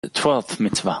The 12th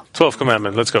mitzvah. 12th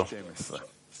commandment. Let's go.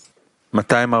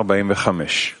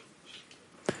 245.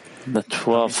 The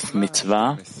 12th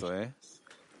mitzvah.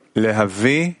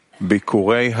 להביא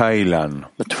ביקורי האילן.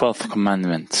 The 12th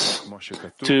commandment.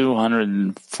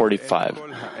 245.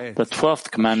 The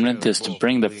 12th commandment is to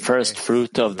bring the first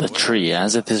fruit of the tree,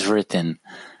 as it is written,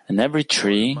 and every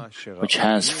tree which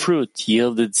has fruit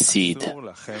yielded seed.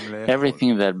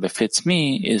 Everything that befits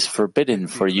me is forbidden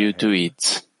for you to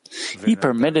eat. He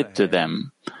permitted to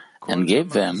them and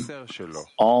gave them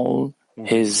all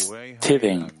his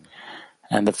tithing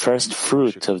and the first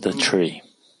fruit of the tree.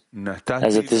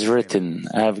 As it is written,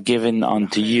 I have given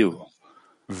unto you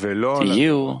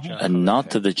and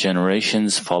not to the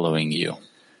generations following you.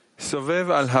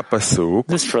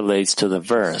 This relates to the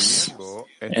verse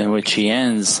in which he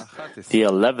ends the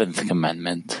 11th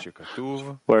commandment,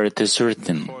 where it is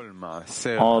written,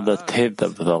 all the tithe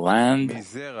of the land,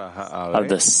 of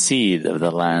the seed of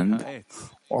the land,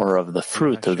 or of the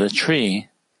fruit of the tree,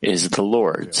 is the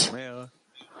Lord's.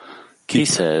 He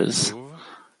says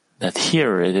that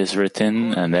here it is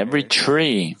written, and every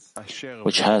tree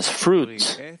which has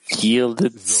fruit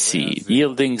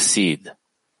yielding seed.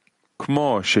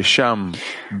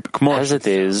 As it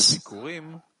is,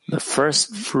 the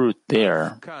first fruit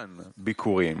there,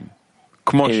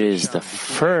 it is the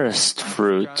first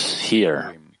fruit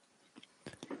here.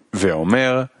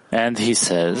 And he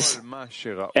says,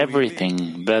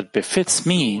 everything that befits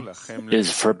me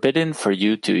is forbidden for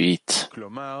you to eat.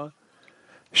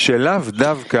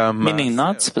 Meaning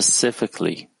not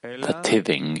specifically the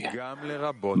tithing,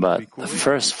 but the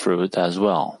first fruit as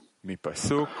well.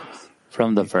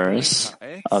 From the verse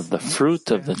of the fruit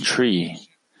of the tree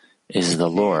is the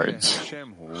Lord's.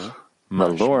 The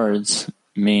Lord's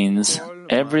means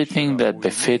everything that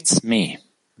befits me,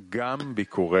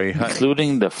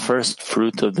 including the first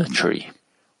fruit of the tree.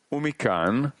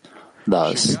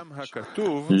 Thus,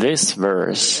 this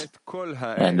verse,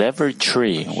 and every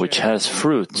tree which has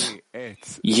fruit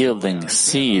yielding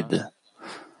seed,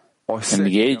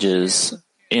 engages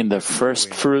in the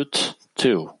first fruit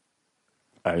too.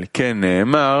 This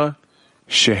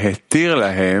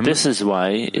is why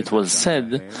it was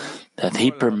said that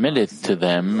he permitted to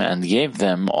them and gave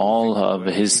them all of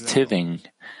his tithing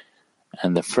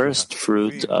and the first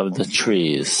fruit of the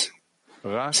trees,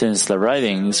 since the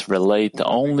writings relate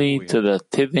only to the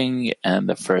tithing and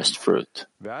the first fruit.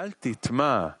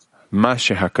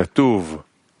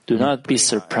 Do not be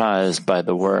surprised by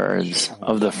the words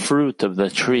of the fruit of the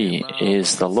tree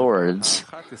is the Lord's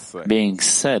being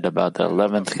said about the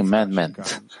 11th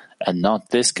commandment and not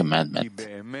this commandment.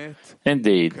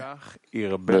 Indeed,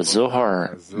 the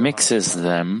Zohar mixes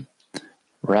them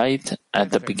right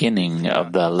at the beginning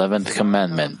of the 11th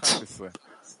commandment.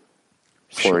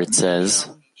 For it says,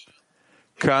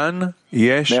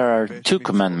 there are two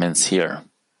commandments here.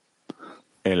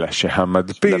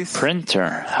 The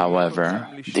printer, however,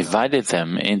 divided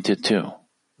them into two.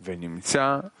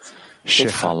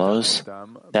 It follows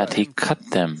that he cut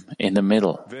them in the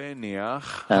middle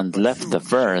and left the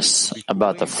verse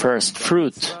about the first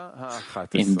fruit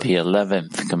in the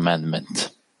 11th commandment.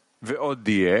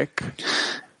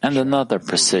 And another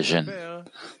precision.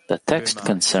 The text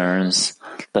concerns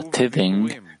the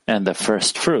tithing and the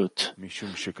first fruit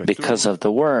because of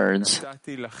the words,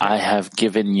 I have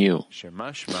given you,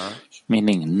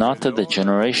 meaning not to the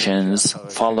generations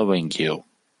following you.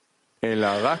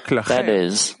 That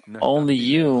is, only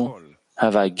you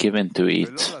have I given to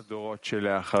eat,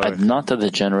 and not to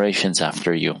the generations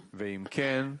after you.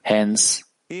 Hence,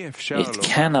 it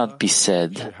cannot be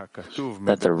said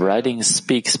that the writing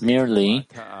speaks merely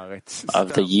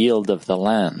of the yield of the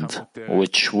land,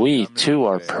 which we too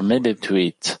are permitted to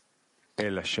eat.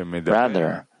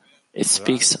 Rather, it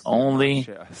speaks only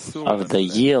of the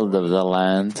yield of the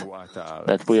land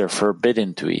that we are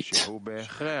forbidden to eat,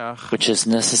 which is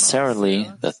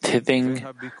necessarily the tithing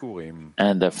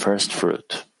and the first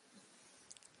fruit.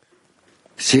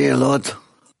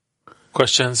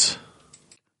 Questions?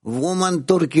 Woman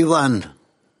Turkey 1.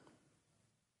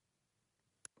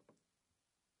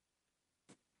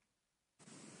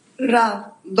 Rav,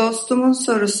 dostumun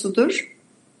sorusudur.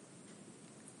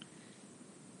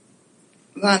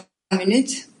 1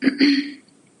 minute.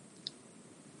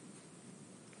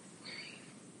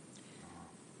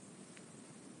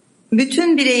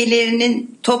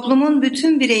 Toplumun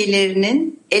bütün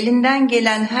bireylerinin elinden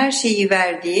gelen her şeyi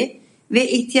verdiği ve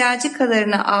ihtiyacı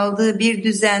kadarını aldığı bir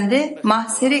düzende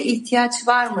mahsere ihtiyaç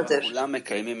var mıdır?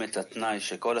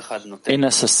 In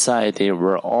a society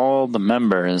where all the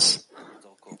members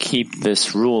keep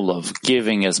this rule of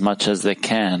giving as much as they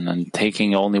can and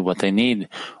taking only what they need,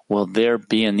 will there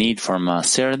be a need for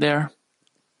maaser there?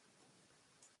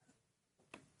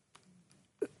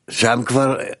 שם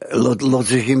כבר לא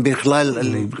צריכים בכלל.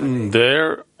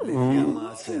 There,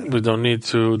 we don't need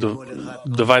to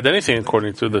divide anything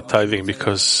according to the tithing,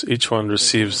 because each one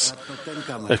receives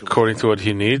according to what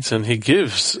he needs, and he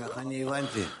gives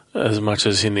as much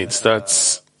as he needs.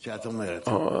 That's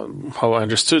how I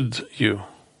understood you.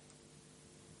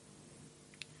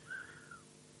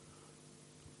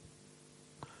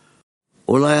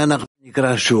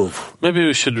 Maybe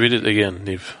we should read it again,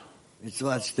 Niv.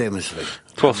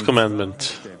 12th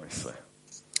commandment.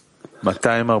 The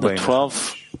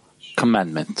 12th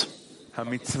commandment.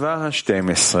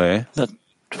 The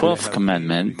 12th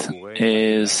commandment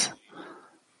is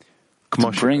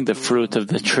to bring the fruit of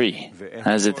the tree,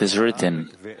 as it is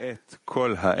written,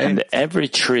 and every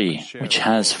tree which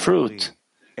has fruit,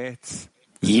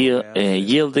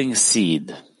 yielding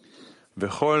seed.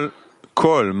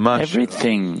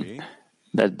 Everything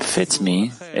that befits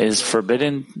me is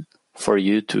forbidden for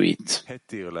you to eat.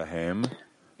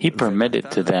 He permitted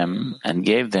to them and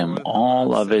gave them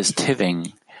all of his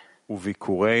tithing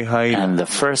and the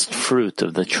first fruit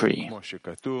of the tree.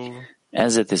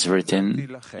 As it is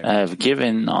written, I have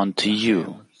given unto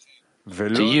you,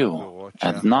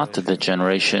 and not to the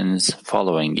generations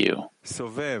following you. This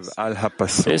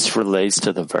relates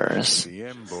to the verse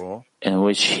in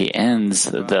which he ends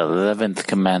the 11th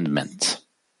commandment,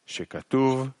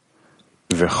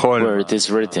 where it is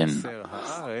written,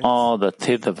 all the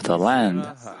tithe of the land,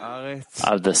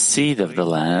 of the seed of the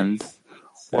land,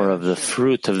 or of the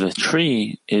fruit of the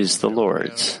tree is the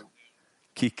Lord's.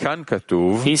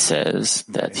 He says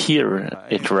that here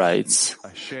it writes,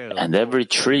 and every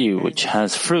tree which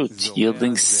has fruit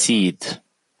yielding seed,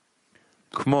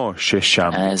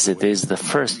 as it is the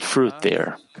first fruit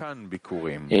there.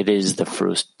 It is the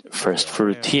first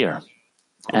fruit here.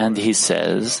 And he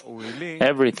says,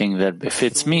 everything that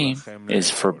befits me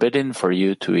is forbidden for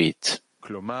you to eat.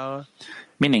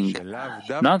 Meaning,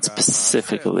 not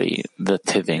specifically the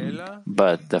tithing,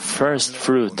 but the first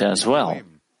fruit as well.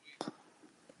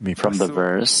 From the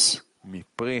verse,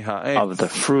 of the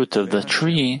fruit of the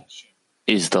tree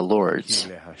is the Lord's.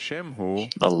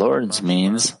 The Lord's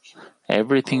means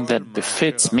everything that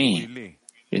befits me,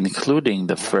 including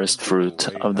the first fruit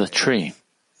of the tree.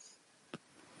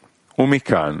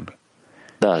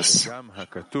 Thus,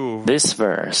 this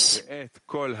verse,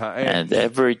 and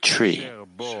every tree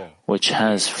which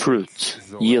has fruit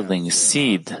yielding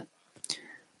seed,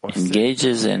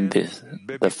 engages in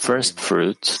the first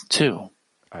fruit too.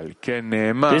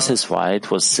 This is why it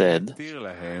was said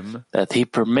that he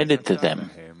permitted to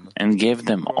them and gave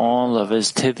them all of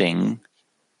his tithing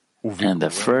and the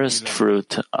first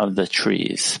fruit of the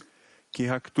trees.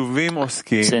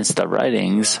 Since the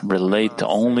writings relate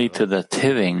only to the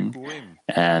tithing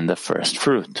and the first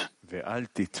fruit.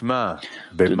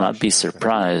 Do not be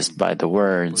surprised by the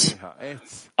words,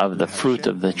 of the fruit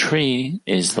of the tree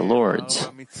is the Lord's,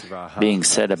 being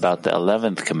said about the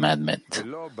 11th commandment,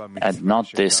 and not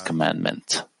this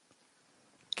commandment.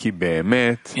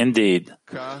 Indeed,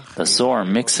 the Zohar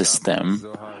mixes them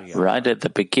right at the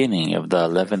beginning of the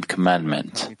 11th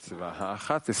commandment,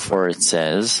 for it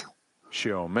says,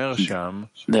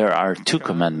 there are two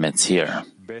commandments here.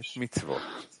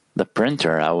 The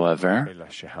printer, however,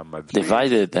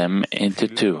 divided them into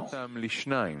two.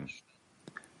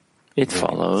 It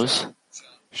follows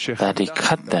that he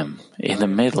cut them in the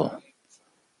middle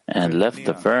and left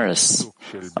the verse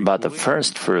about the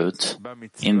first fruit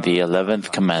in the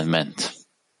 11th commandment.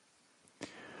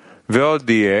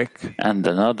 And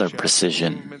another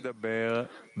precision.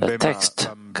 The text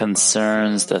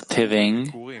concerns the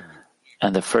tithing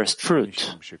and the first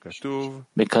fruit,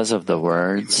 because of the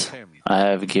words, I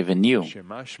have given you,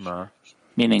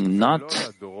 meaning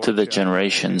not to the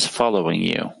generations following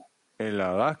you.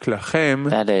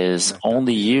 That is,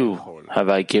 only you have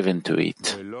I given to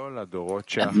eat,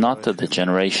 and not to the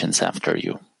generations after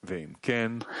you.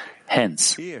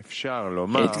 Hence,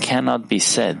 it cannot be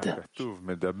said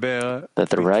that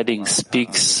the writing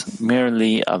speaks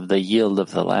merely of the yield of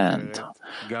the land,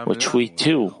 which we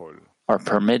too are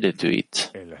permitted to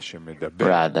eat.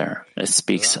 Rather, it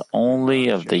speaks only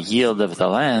of the yield of the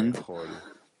land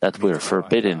that we are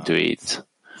forbidden to eat,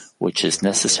 which is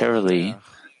necessarily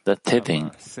the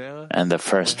tithing and the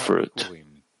first fruit.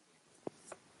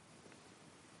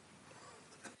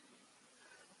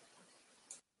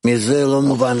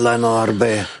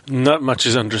 Not much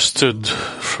is understood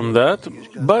from that,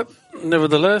 but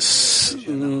nevertheless,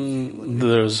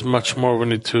 there's much more we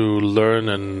need to learn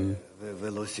and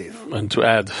and to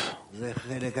add.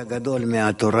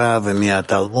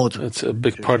 It's a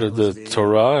big part of the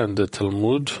Torah and the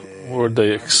Talmud, where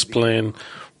they explain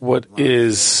what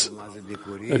is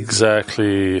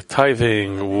exactly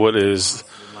tithing, what is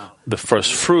the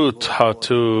first fruit, how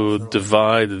to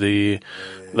divide the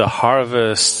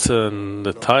harvest and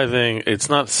the tithing. It's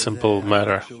not a simple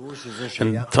matter.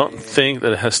 And don't think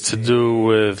that it has to do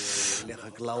with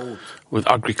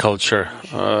agriculture.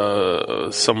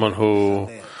 Someone who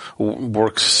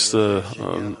works the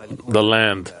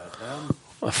land,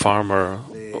 a farmer.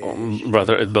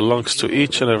 Rather, it belongs to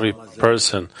each and every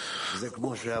person,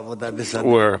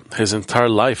 where his entire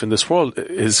life in this world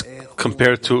is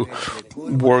compared to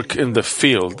work in the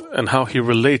field, and how he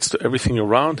relates to everything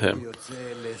around him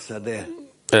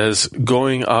as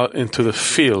going out into the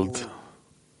field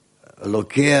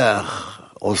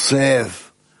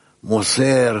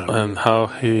and how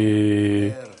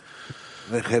he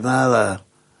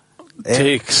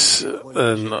takes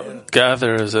and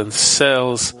gathers and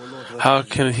sells. How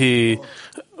can he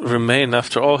remain,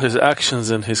 after all his actions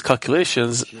and his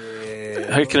calculations,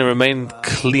 how can he remain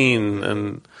clean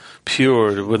and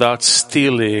pure without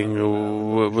stealing,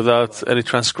 without any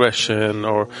transgression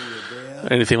or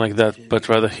anything like that? But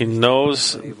rather he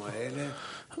knows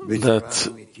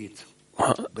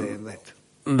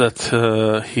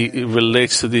that he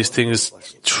relates to these things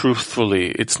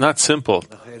truthfully. It's not simple.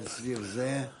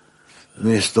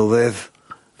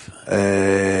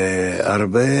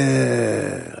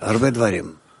 הרבה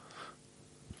דברים.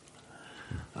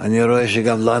 אני רואה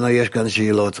שגם לנו יש כאן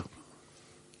שאלות.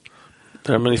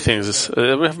 There are many things.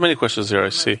 We have many questions here, I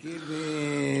see.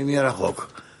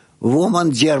 מרחוק.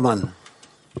 Woman German.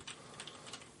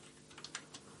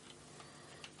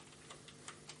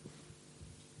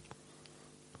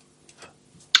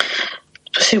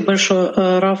 Спасибо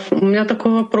большое, Рав. У меня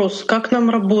такой вопрос. Как нам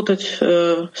работать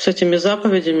с этими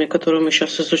заповедями, которые мы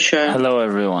сейчас изучаем? Hello,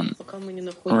 everyone.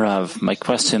 Rav, my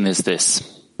question is this.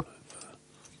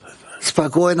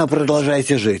 Спокойно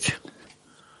продолжайте жить.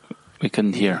 We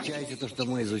can hear. Изучайте то, что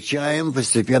мы изучаем,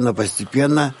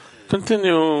 постепенно.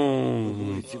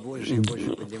 Continue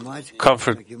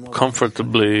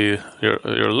comfortably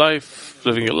your life,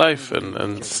 living your life,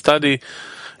 and study.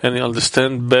 And you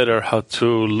understand better how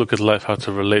to look at life, how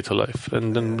to relate to life.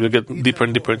 And then you get deeper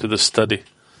and deeper into the study.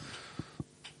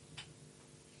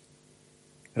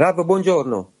 Rav,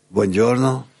 buongiorno.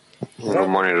 Buongiorno. Good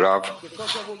morning, Rav.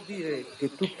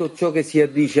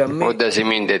 What does it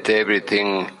mean that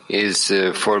everything is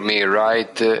for me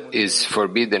right is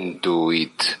forbidden to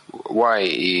eat? Why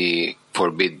he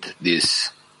forbid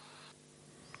this?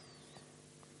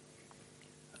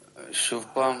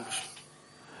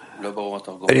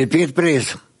 Repeat,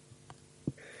 please.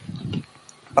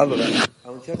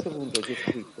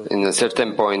 In a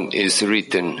certain point is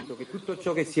written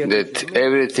that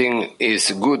everything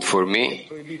is good for me,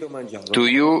 to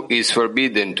you is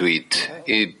forbidden to eat.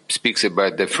 It speaks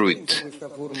about the fruit.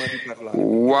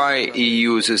 Why he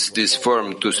uses this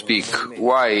form to speak?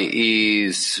 Why he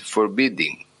is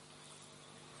forbidding?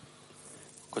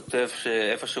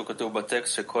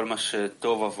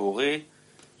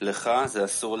 לך זה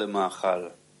אסור למאכל.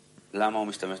 למה הוא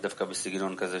משתמש דווקא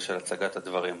בסגנון כזה של הצגת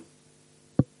הדברים?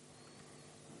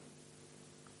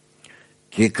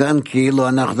 כי כאן כאילו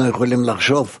אנחנו יכולים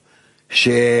לחשוב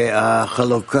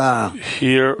שהחלוקה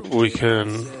Here we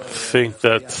can think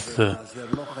that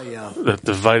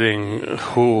dividing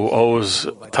who owes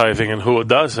tithing and who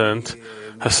doesn't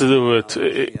has to do with,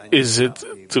 is it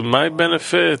to my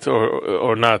benefit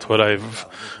or not, what I've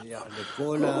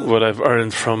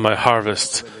earned from my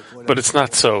harvest. But it's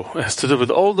not so. It has to do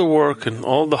with all the work and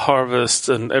all the harvest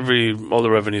and all the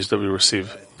revenues that we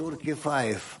receive. Turkey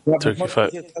 5. Turkey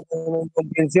 5.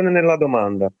 Comprensione nella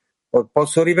domanda.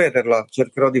 Posso ripeterla?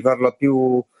 Cercherò di farla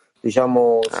più,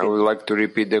 diciamo... I would like to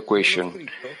repeat the question.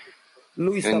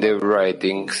 In the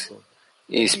writings,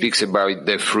 he speaks about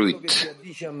the fruit.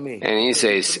 And he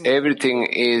says, everything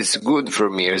is good for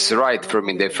me, it's right for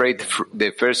me.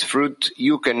 The first fruit,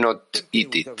 you cannot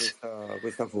eat it.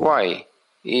 Why?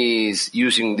 He is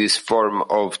using this form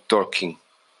of talking.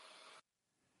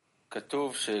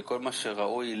 כתוב שכל מה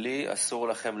שראוי לי אסור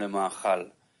לכם למאכל.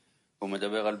 הוא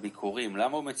מדבר על ביקורים.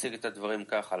 למה הוא מציג את הדברים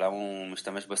ככה? למה הוא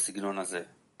משתמש בסגנון הזה?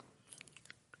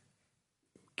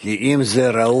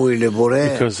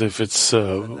 Because if it's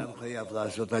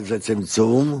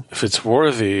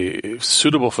worthy,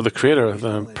 suitable for the Creator,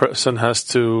 the person has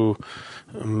to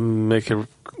make a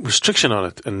restriction on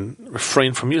it and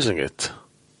refrain from using it.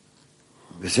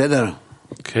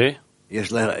 Okay. Do you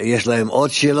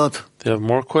have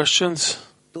more questions?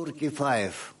 Turkey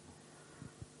 5.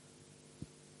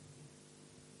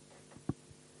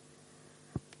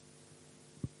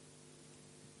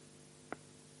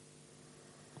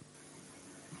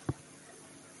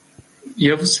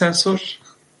 Yavuz sen sor.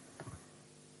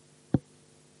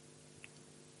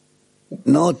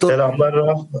 Selamlar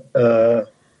Raf.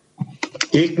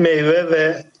 İlk meyve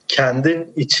ve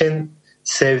kendin için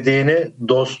sevdiğini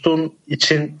dostun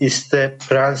için iste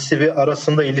prensibi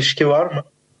arasında ilişki var mı?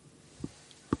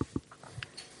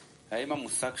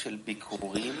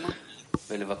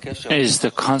 Is the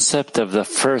concept of the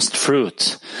first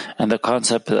fruit and the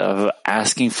concept of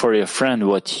asking for your friend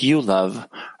what you love,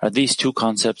 are these two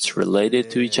concepts related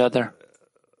to each other?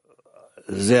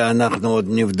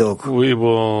 We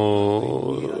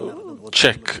will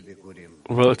check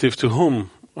relative to whom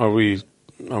are we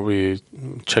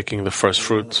checking the first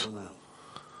fruit.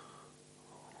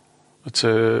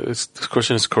 This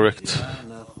question is correct.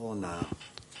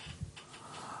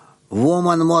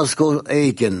 Woman Moscow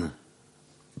 18.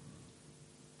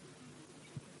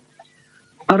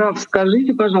 Раф,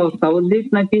 скажите, пожалуйста, вот здесь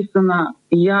написано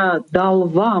 «Я дал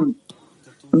вам»,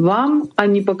 а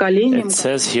не поколениям. It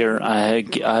says here, I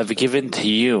have given to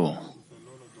you,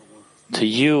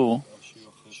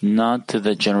 not to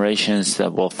the generations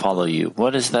that will follow you.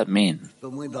 What does that mean?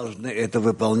 Мы должны это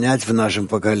выполнять в нашем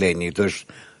поколении, то есть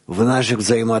в наших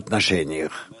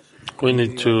взаимоотношениях. We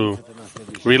need to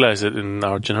realize it in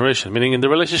our generation, meaning in the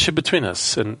relationship between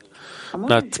us, and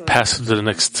not pass to the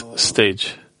next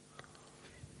stage.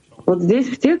 Вот здесь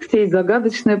в тексте есть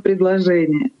загадочное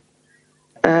предложение.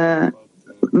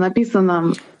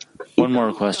 Написано... One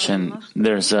more question.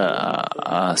 There's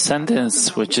a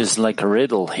sentence which is like a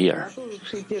riddle here.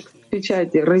 It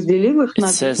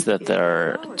says that there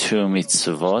are two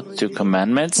mitzvot, two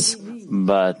commandments,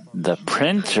 but the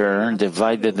printer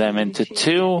divided them into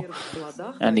two,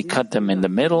 and he cut them in the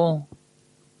middle,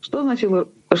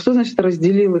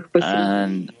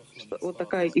 and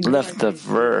left the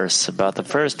verse about the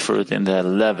first fruit in the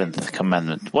 11th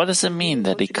commandment. What does it mean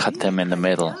that he cut them in the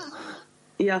middle?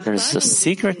 There's a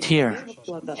secret here,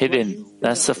 hidden.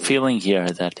 That's the feeling here,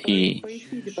 that he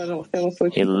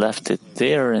left it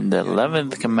there in the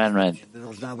 11th commandment.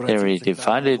 There he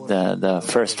divided the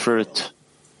first fruit.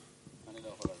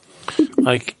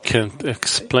 I can't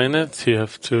explain it. You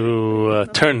have to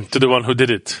turn to the one who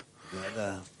did it.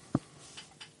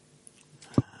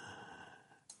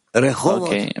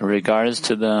 Okay, regards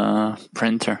to the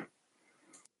printer.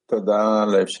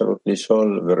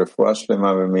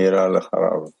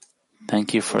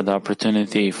 Thank you for the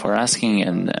opportunity for asking,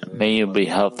 and may you be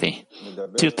healthy.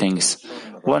 Two things.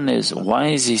 One is, why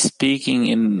is he speaking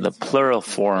in the plural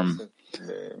form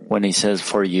when he says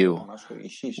for you,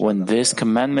 when this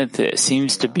commandment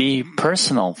seems to be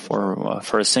personal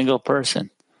for a single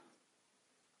person?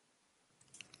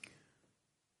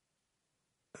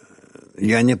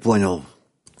 Я не понял.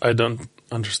 I don't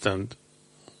understand.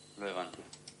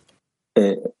 My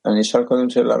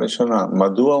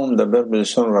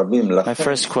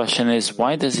first question is,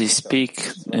 why does he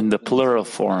speak in the plural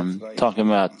form, talking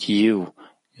about you,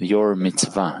 your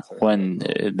mitzvah, when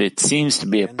it seems to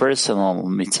be a personal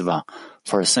mitzvah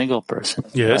for a single person?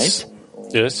 Yes.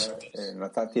 Right? Yes.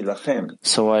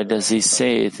 So why does he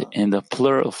say it in the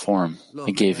plural form? I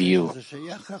gave you.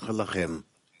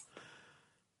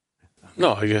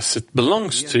 No, I guess it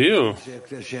belongs to you.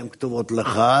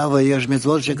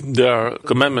 There are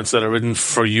commandments that are written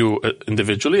for you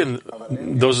individually, and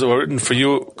those are written for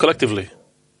you collectively.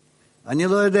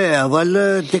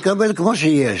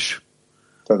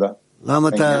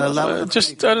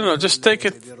 Just take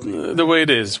it the way it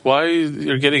is. Why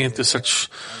you're getting into such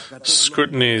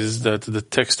scrutinies that the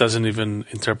text doesn't even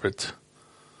interpret?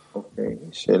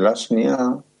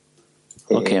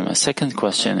 Okay, my second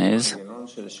question is,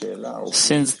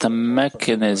 since the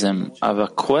mechanism of a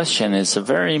question is a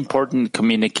very important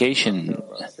communication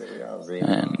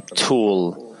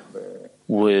tool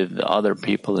with other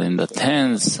people in the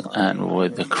tens and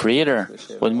with the Creator,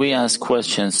 when we ask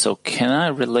questions, so can I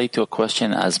relate to a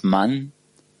question as man?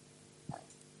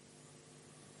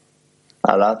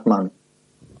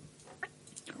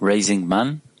 Raising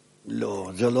man? No,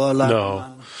 it's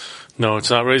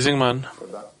not raising man.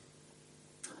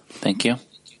 Thank you.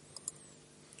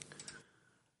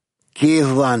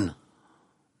 Киев 1.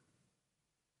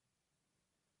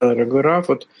 Дорогой Рав,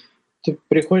 вот ты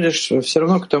приходишь все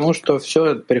равно к тому, что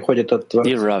все приходит от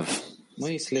Творца.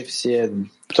 Мысли все,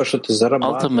 то, что ты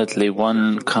зарабатываешь. Ultimately,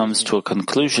 one comes to a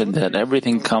conclusion that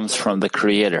everything comes from the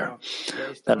Creator,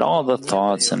 that all the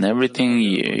thoughts and everything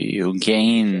you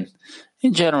gain,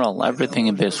 in general, everything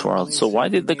in this world. So why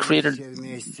did the Creator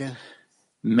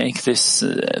make this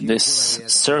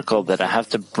circle that I have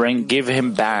to give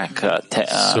him back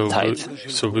tithe.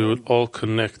 So we would all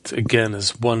connect again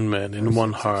as one man, in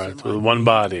one heart, with one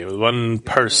body, with one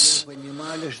purse.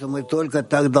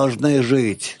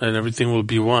 And everything will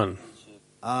be one.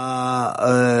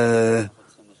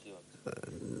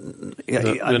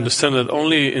 We understand that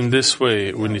only in this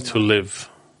way we need to live.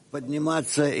 And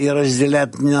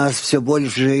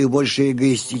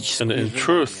in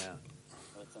truth,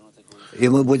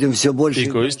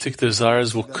 egoistic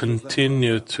desires will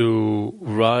continue to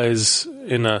rise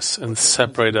in us and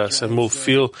separate us, and we'll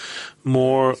feel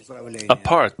more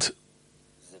apart.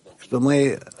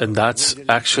 And that's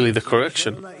actually the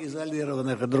correction.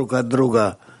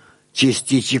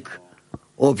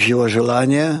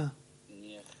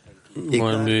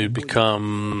 When we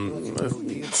become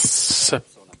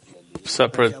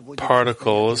separate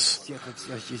particles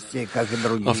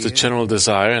of the general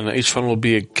desire, and each one will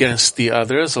be against the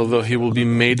others, although he will be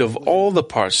made of all the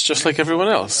parts, just like everyone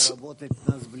else.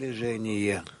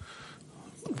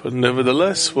 But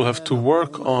nevertheless, we'll have to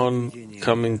work on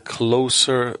coming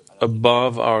closer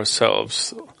above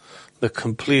ourselves, the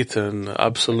complete and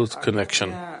absolute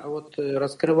connection.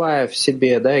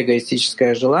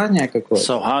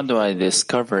 So how do I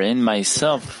discover in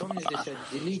myself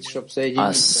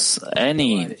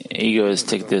any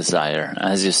egoistic desire?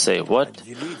 As you say, what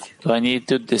do I need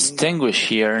to distinguish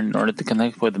here in order to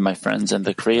connect with my friends and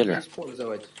the Creator?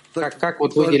 Not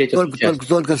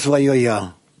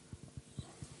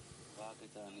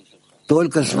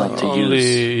to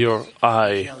only your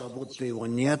I.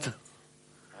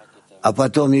 Only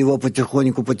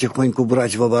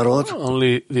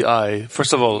the I.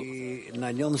 First of all,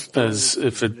 as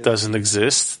if it doesn't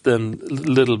exist, then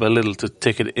little by little to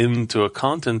take it into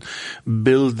account and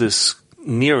build this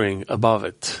nearing above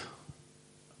it.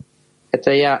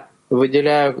 Это я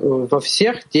выделяю во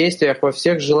всех действиях, во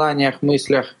всех желаниях,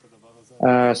 мыслях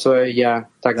свое «я».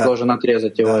 Так должен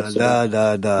отрезать его от себя.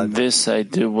 This I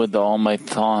do with all my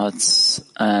thoughts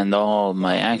and all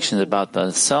my actions about the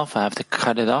self. I have to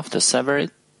cut it off, to sever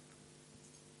it?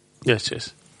 Yes,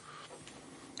 yes.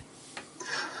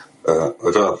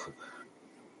 Рав,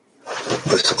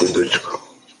 секундочку.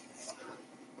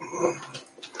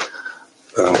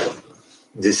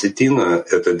 Десятина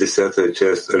 — это 10-я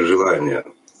часть желания.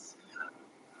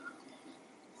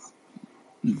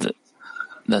 The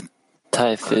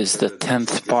tithe is the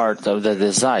 10th part of the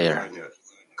desire.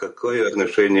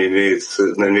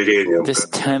 This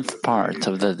 10th part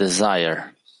of the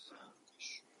desire,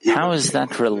 how is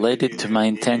that related to my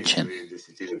intention?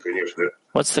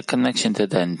 What's the connection to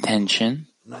the intention?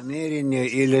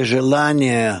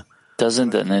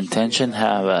 Doesn't an intention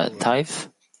have a tithe?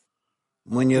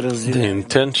 The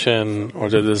intention or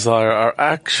the desire are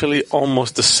actually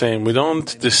almost the same. We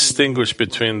don't distinguish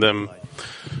between them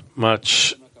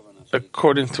much.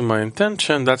 According to my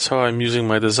intention, that's how I'm using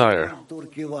my desire.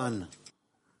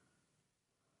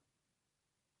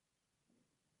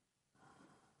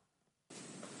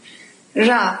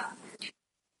 Rav,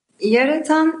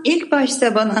 yaratan ilk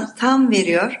başta bana tam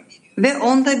veriyor ve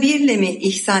onda birle mi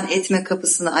ihsan etme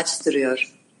kapısını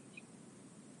açtırıyor?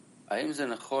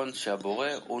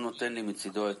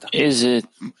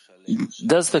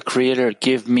 Does the Creator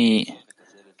give me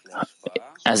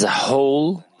as a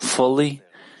whole, fully,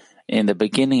 in the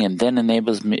beginning, and then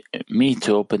enables me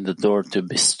to open the door to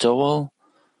bestowal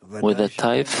with the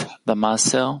tithe, the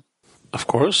maaser? Of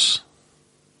course.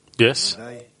 Yes.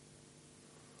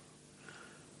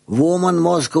 Woman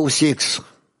Moscow 6.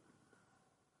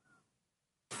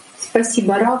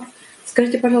 Спасибо, Рав.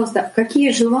 Скажите, пожалуйста,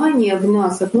 какие желания в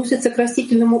нас относятся к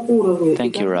растительному уровню?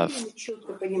 Thank you, Rav.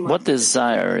 What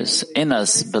desires in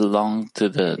us belong to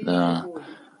the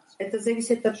Это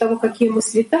зависит от того, какие мы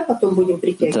света потом будем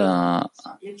притягивать.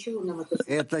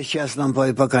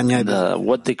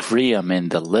 What degree I'm in,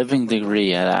 the living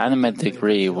degree, an animate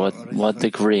degree, what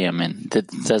degree I'm in.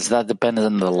 Does that depend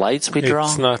on the lights we draw?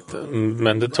 It's not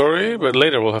mandatory, but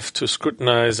later we'll have to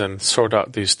scrutinize and sort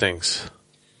out these things.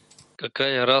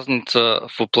 Какая разница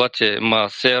в уплате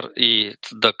маасер и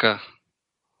цдака?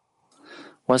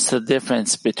 What's the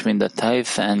difference between the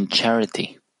tithe and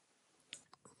charity?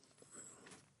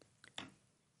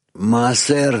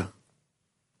 Maaser,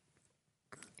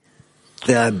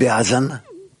 ты обязан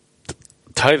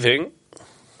tithing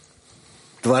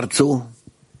Творцу,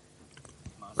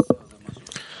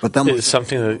 is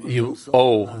something that you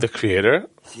owe the Creator.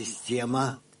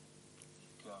 Система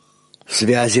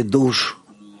связи душ.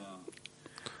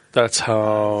 That's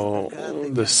how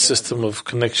the system of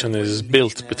connection is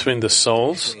built between the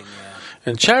souls.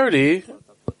 And charity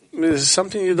is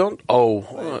something you don't owe.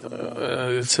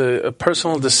 It's a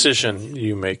personal decision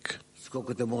you make.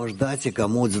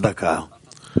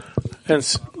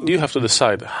 Hence, you have to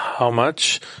decide how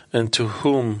much and to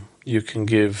whom you can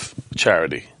give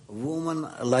charity. Woman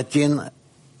Latin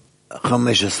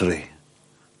 15.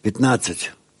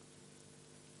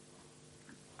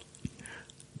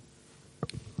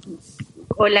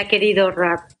 Hola, querido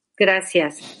Rab.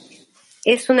 Gracias.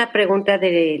 Es una pregunta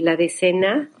de la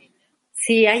decena.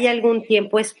 Si hay algún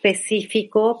tiempo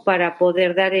específico para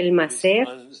poder dar el maser,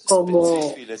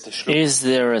 como Is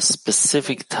there a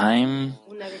specific time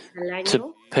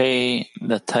to pay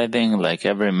the tithing, like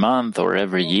every month or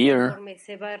every year, conforme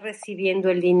se va recibiendo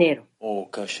el dinero?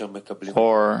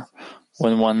 or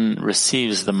when one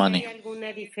receives the money? ¿Hay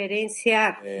alguna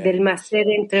diferencia del maser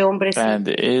entre hombres y And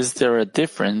is there a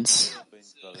difference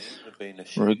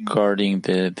regarding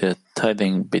the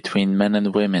tithing between men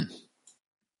and women?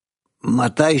 When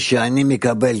I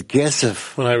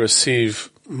receive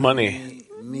money,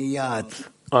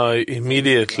 I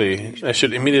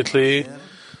should immediately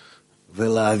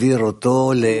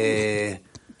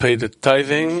pay the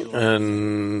tithing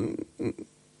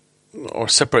or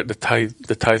separate the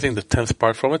tithing, the 10th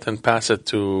part from it, and pass it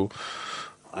to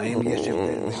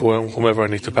whomever I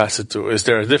need to pass it to. Is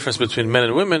there a difference between men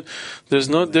and women? There's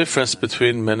no difference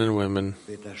between men and women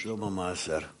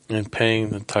in paying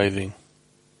the tithing.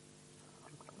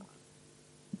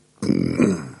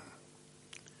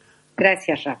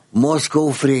 Gracias, Rab.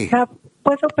 Moscow free.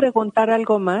 ¿Puedo preguntar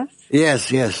algo más?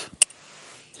 Yes.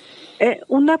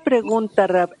 Una pregunta,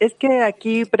 Rab. Es que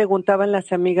aquí preguntaban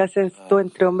las amigas esto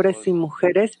entre hombres y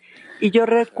mujeres, y yo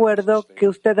recuerdo que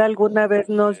usted alguna vez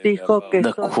nos dijo que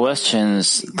the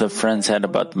questions the friends had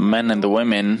about men and the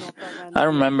women, I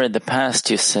remember in the past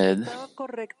you said, ¿estaba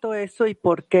correcto eso y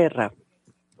por qué, Rab?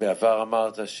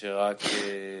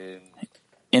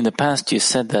 in the past you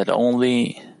said that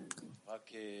only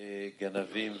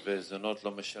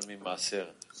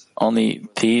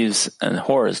thieves and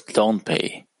whores don't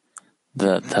pay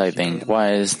the tithing.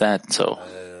 Why is that so?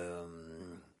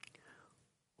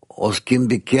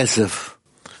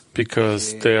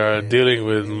 Because they are dealing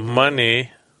with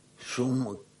money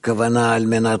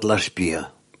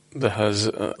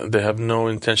that they have no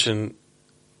intention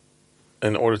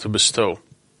in order to bestow.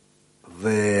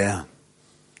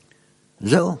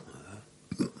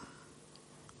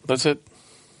 That's it.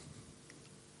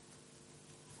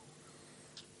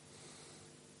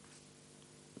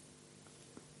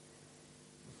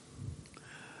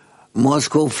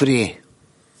 Moscow free.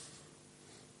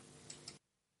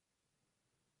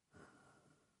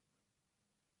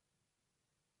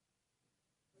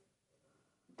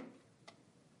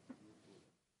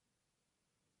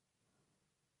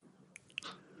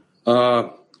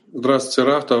 Здравствуйте,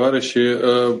 Раф, товарищи.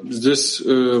 Здесь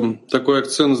такой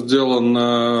акцент сделан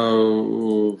на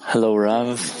Hello,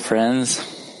 Rav, friends.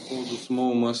 поводу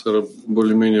самого Массера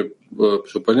более-менее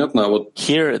все понятно. А вот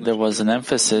Here there was an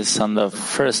emphasis on the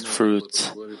first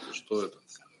fruit.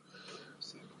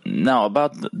 Now,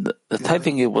 about the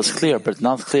tithing, it was clear, but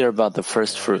not clear about the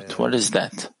first fruit. What is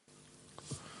that?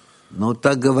 Ну,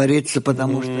 так говорится,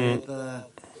 потому что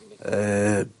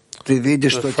это ты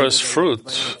видишь, The что first fruit,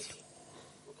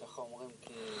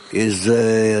 из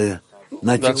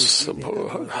that's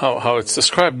how it's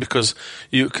described, because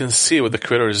you can see what the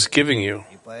Creator is giving you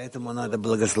поэтому надо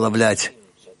благословлять.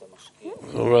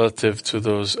 relative to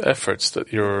those efforts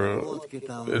that you're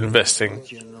investing.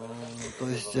 То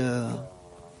есть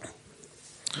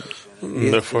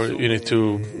Therefore, you need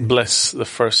to bless the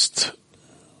first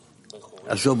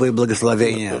особые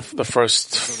благословения. the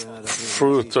first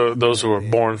fruit, or those who are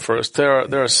born first. There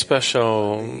are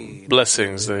special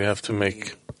blessings that you have to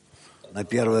make. На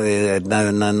первые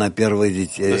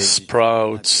детей. The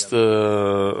sprouts,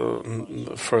 the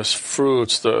first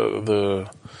fruits, the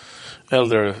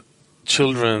elder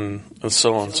children, and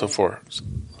so on and so forth.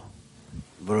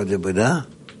 Вроде бы, да?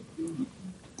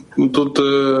 тут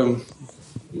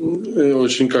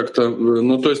очень как-то,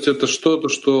 то есть это что-то,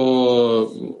 что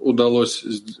удалось,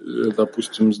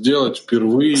 допустим, сделать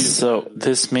впервые. So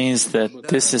this means that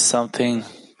this is something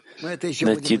that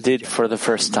you did for the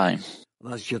first time. У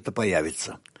нас что-то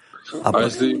появится.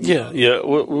 Yeah,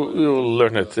 we will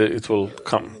learn it. It will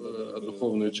come.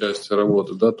 Духовной части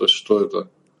работы, да, то есть что это?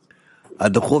 А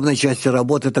духовной части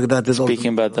работы тогда ты должен...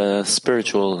 Speaking about the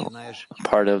spiritual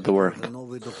part of the work.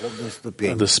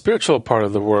 The spiritual part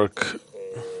of the work,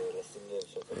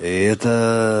 you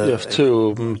have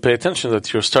to pay attention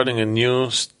that you're starting a new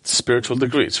spiritual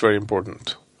degree. It's very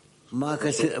important.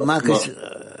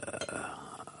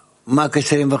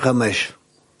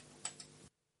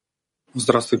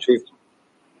 Здравствуйте.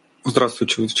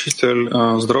 Здравствуйте, учитель.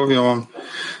 Здоровья вам.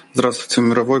 Здравствуйте,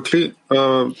 мировой Кли.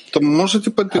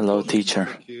 Можете Hello, teacher.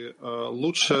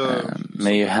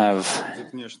 May you have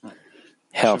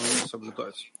health.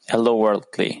 Hello,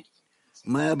 worldly.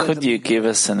 Could you give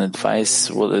us an advice?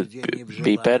 Will it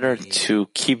be better to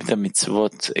keep the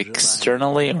mitzvot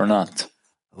externally or not?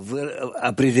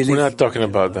 We're not talking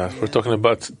about that. We're talking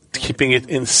about keeping it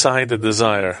inside the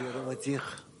desire.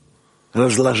 How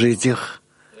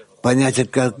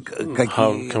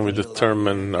can we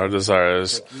determine our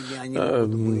desires,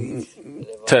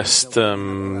 test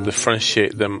them,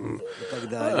 differentiate them,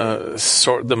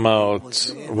 sort them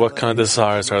out? What kind of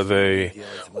desires are they?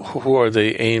 Who are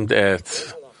they aimed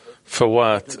at? For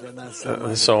what?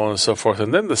 And so on and so forth.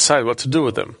 And then decide what to do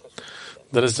with them.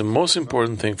 That is the most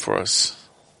important thing for us.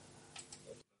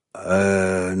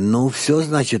 Все,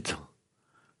 значит.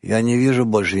 Я не вижу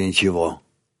больше ничего.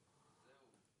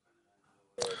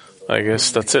 I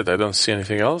guess that's it. I don't see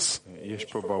anything else. In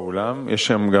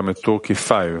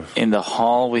the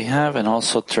hall we have, and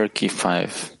also Turkey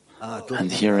 5.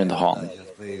 And here in the hall.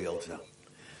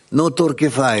 No, Turkey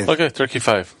 5. Okay, Turkey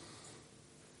 5.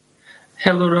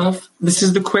 Hello, Rav. This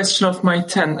is the question of my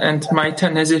 10, and my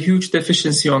 10 has a huge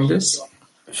deficiency on this.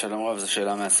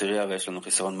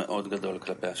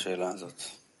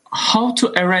 How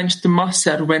to arrange the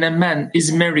maser when a man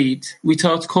is married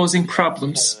without causing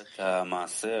problems?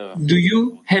 Do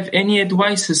you have any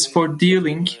advices for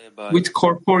dealing with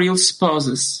corporeal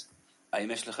spouses?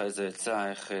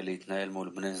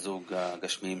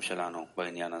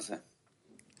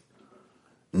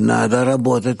 Надо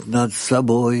работать над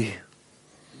собой.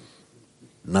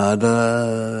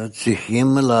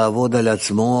 צריכים לעבוד על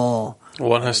עצמו.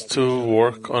 One has to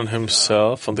work on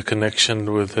himself, on the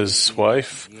connection with his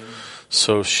wife,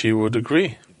 so she would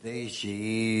agree.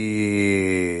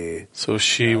 So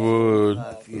she would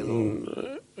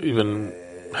even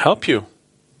help you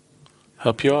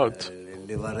out.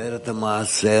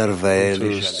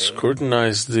 To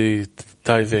scrutinize the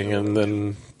tithing and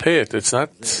then pay it. It's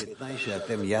not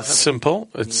simple.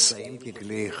 It's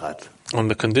on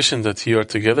the condition that you are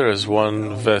together as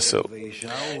one vessel.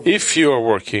 If you are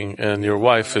working and your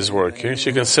wife is working,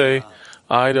 she can say,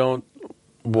 I don't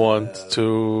want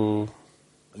to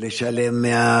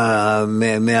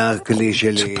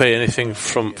pay anything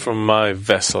from my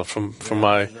vessel, from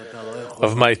my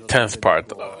 10th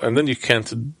part. And then you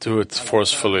can't do it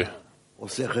forcefully.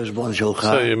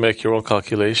 So you make your own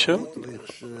calculation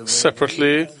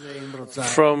separately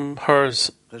from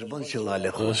hers.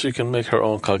 She can make her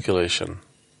own calculation.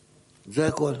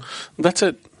 That's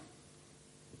it.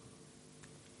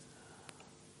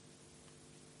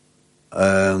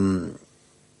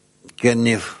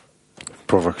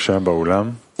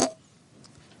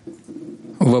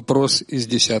 Вопрос из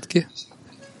десятки.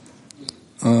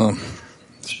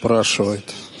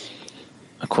 Спрашивает.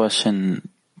 A question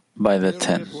by the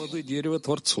 10. Плоды дерева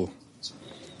Творцу.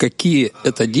 Какие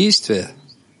это действия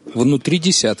внутри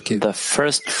десятки? The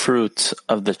first fruits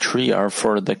of the tree are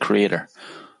for the Creator.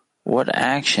 What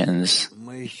actions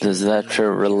does that tree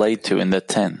relate to in the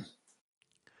 10?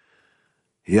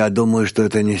 Я думаю, что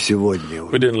это не сегодня.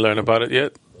 We didn't learn about it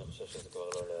yet.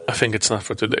 I think it's not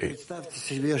for today. Представьте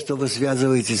себе, что вы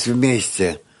связываетесь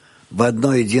вместе в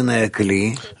одно единое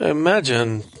кли.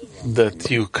 Imagine that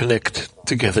you connect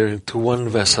together into one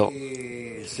vessel.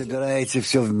 Собираете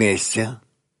все вместе.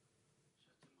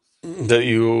 That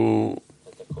you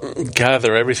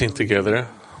gather everything together.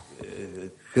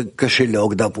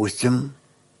 Кошелек, допустим.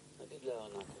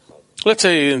 Let's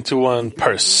say into one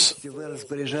purse. Вы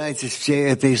распоряжаетесь всей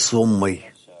этой суммой.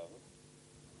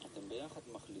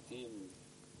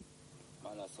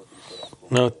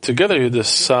 Now, together you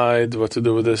decide what to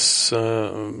do with this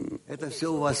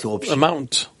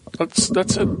amount.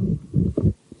 That's it.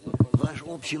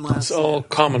 It's all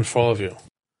common for all of you.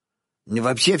 Не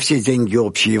вообще все деньги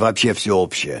общие, вообще все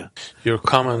общее. Your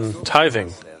common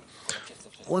tithing.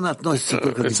 Он относится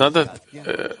только It's not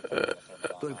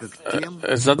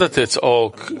that it's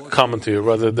all common to you.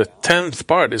 Rather, the 10th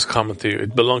part is common to you.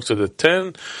 It belongs to the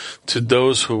 10, to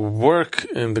those who work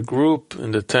in the group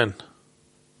in the 10.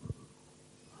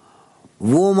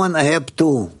 Woman have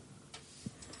to.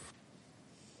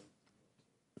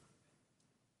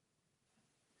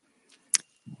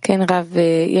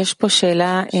 Yes,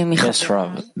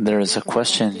 Rav, there is a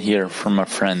question here from a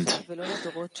friend.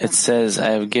 It says,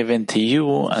 I have given to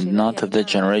you and not to the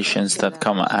generations that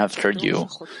come after you.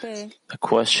 The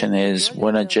question is,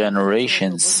 when a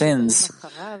generation sins,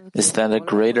 is that a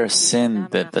greater sin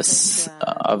than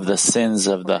of the sins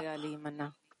of the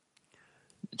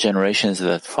generations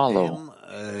that follow?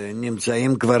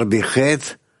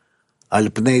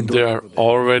 They are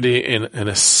already in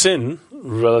a sin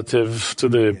relative to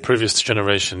the previous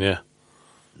generation, yeah.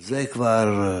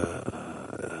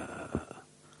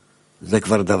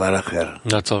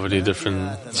 That's already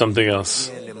different, something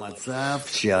else.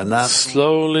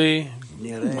 Slowly,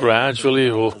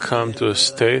 gradually, we'll come to a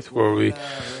state where we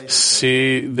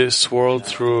see this world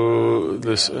through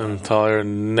this entire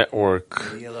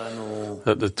network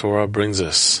that the Torah brings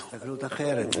us.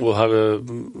 We'll have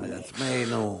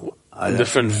a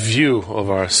different view of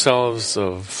ourselves,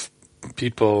 of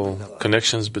people,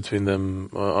 connections between them,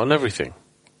 on everything.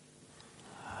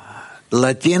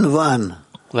 Latin 1.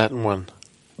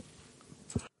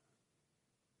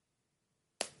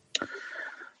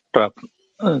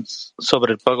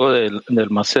 Sobre el pago del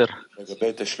maser.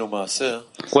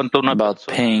 About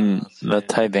paying the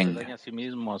tithing. A sí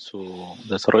mismo a su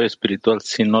desarrollo espiritual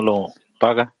si no lo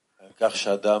paga.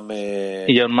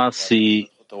 Y además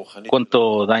si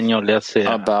cuánto daño le hace.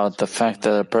 About the fact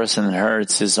that a person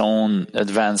hurts his own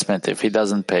advancement if he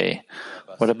doesn't pay.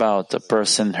 What about a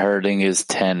person hurting his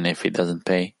 10 if he doesn't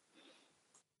pay?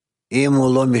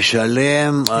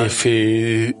 If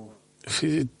he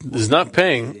is not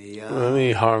paying, then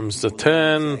he harms the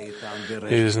 10.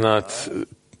 He is not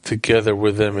together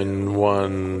with them in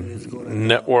one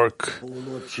network.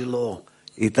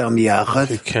 He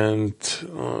can't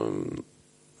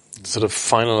sort of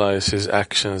finalize his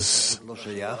actions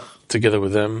together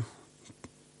with them.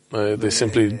 They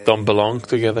simply don't belong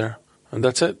together, and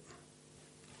that's it.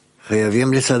 You have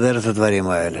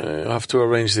to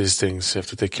arrange these things. You have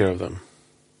to take care of them.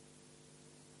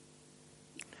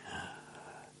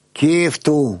 Kiev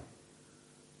 2.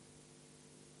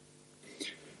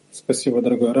 Спасибо,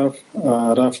 дорогой Рав.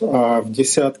 Рав, в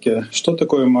десятке, что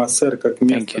такое маасер как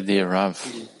место? Thank you, dear Rav.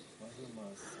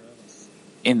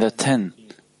 In the 10,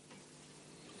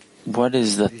 what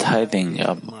is the tithing?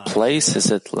 A place? Is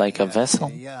it like a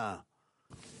vessel?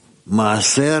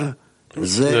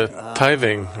 The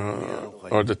tithing,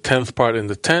 or the 10th part in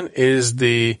the 10, is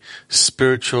the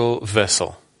spiritual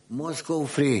vessel. Moscow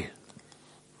 3.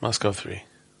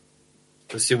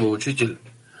 Спасибо, учитель.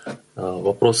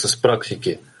 Вопрос из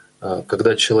практики.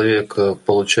 Когда человек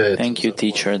получает... Thank you,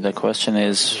 teacher. The question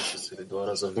is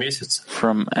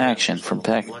from action, from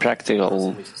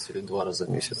practical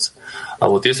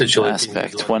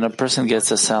aspect. When a person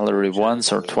gets a salary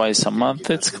once or twice a month,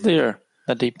 it's clear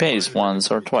that he pays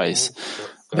once or twice.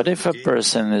 But if a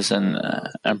person is an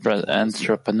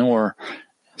entrepreneur,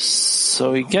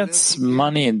 so he gets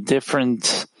money in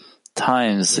different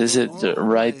times, is it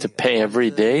right to pay every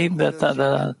day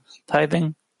the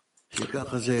tithing?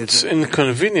 It's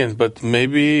inconvenient, but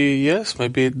maybe yes,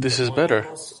 maybe this is better.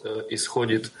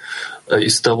 Исходит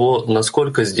из того,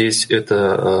 насколько здесь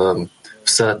это в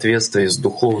соответствии с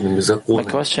духовными законами. My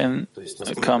question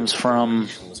comes from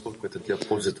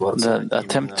the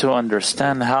attempt to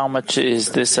understand how much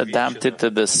is this adapted to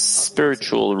the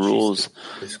spiritual rules.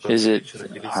 Is it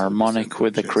harmonic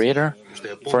with the Creator?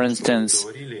 For instance,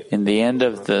 in the end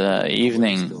of the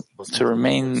evening, to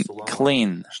remain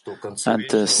clean and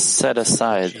to set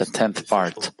aside the 10th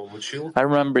part. I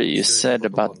remember you said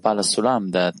about Bala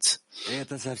Sulam that,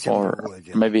 or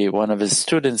maybe one of his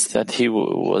students, that he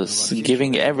was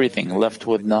giving everything, left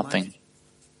with nothing.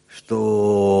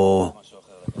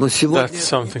 That's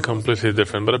something completely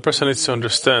different. But a person needs to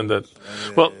understand that,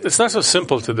 well, it's not so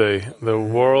simple today. The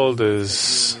world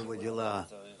is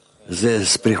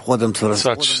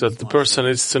such that the person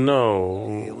needs to know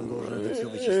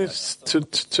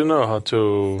to know how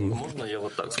to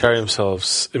carry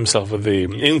himself with the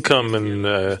income and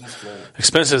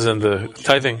expenses and the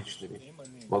tithing.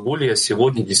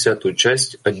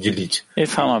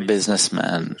 If I'm a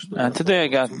businessman and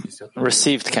today I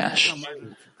received cash,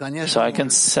 so I can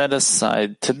set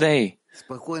aside today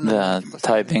the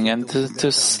tithing and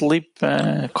to sleep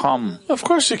calm. Of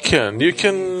course you can. You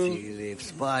can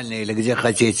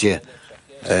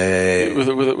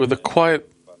with a quiet,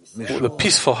 with a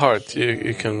peaceful heart.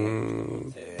 You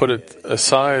can put it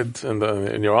aside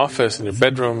in your office, in your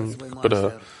bedroom. Put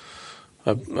a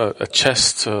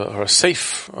chest or a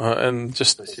safe and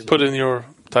just put in your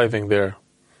tithing there.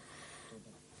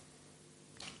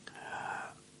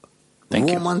 Thank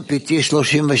you. Woman PT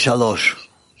 33.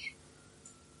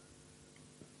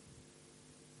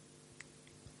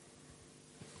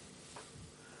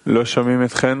 לא שומעים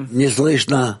אתכן?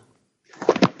 נשלשנה.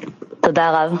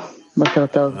 תודה רב, בוקר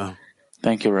טוב.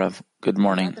 Thank you, Rav. Good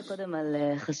morning.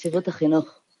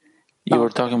 You were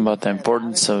talking about the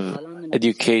importance of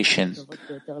education.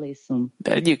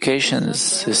 The education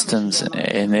systems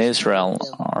in Israel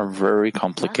are very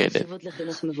complicated.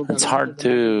 It's hard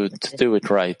to do it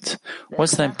right.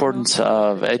 What's the importance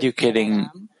of educating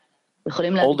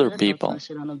older people?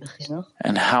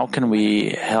 And how can we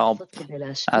help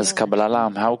as Kabbalah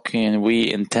Olam? How can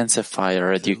we intensify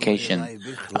our education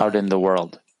out in the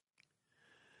world?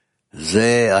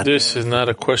 This is not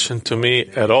a question to me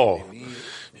at all.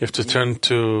 You have to turn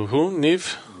to who,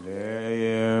 Niv?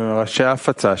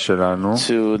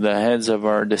 To the heads of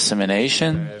our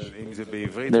dissemination.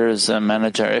 There's a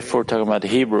manager. If we're talking about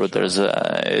Hebrew, there's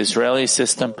an Israeli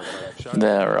system.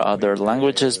 There are other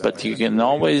languages, but you can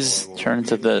always turn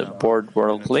to the board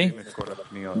worldly.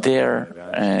 There,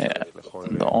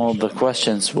 all the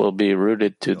questions will be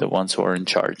routed to the ones who are in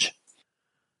charge.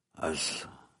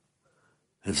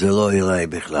 Good.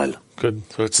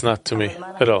 So it's not to me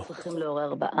at all.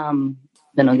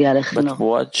 But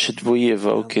what should we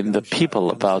evoke in the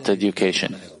people about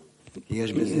education?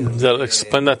 They'll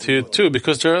explain that to you too,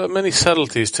 because there are many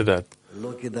subtleties to that.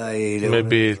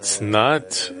 Maybe it's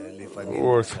not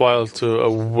worthwhile to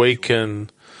awaken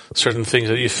certain things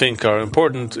that you think are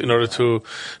important in order to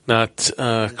not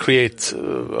create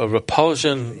a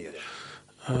repulsion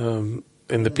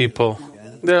in the people.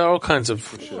 There are all kinds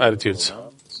of attitudes.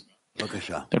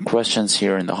 There are questions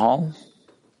here in the hall.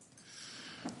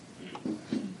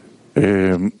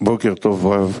 Good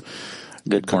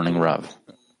morning, Rav.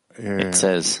 It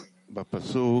says in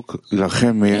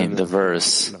the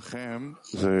verse,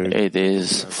 it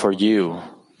is for you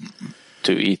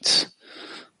to eat.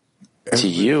 To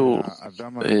you,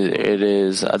 it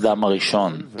is Adam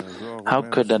Rishon. How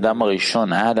could Adam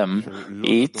Rishon, Adam,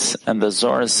 eat? And the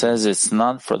Zohar says it's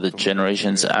not for the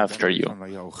generations after you.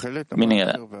 Meaning,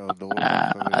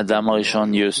 Adam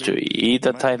Rishon used to eat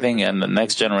the tithing and the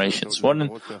next generations.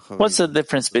 What's the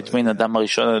difference between Adam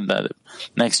Rishon and the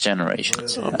next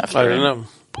generations? I don't know.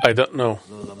 I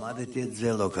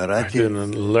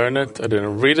didn't learn it. I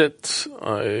didn't read it.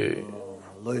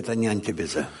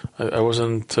 I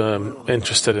wasn't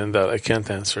interested in that. I can't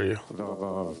answer you.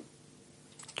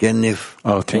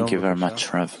 Thank you very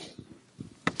much, Rav.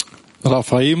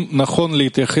 Rav, will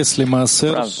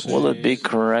it be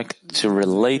correct to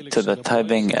relate to the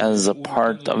tithing as a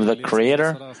part of the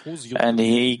Creator, and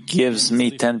He gives me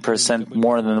 10%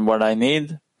 more than what I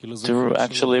need to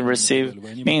actually receive?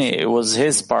 Meaning it was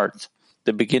His part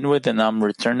to begin with, and I'm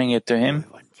returning it to Him?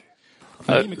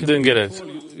 I didn't get it.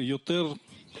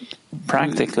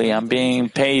 Practically, I'm being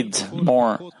paid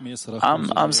more.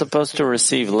 I'm supposed to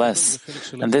receive less.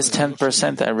 And this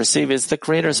 10% I receive is the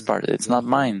Creator's part. It's not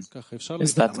mine.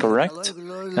 Is that correct?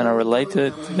 Can I relate to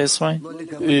it this way?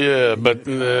 Yeah, but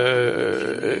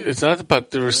it's not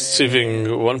about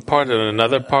receiving one part and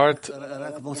another part.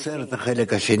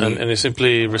 And you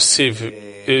simply receive,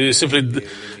 you simply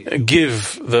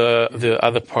give the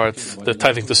other part, the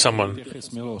tithing, to someone.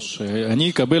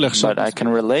 But I can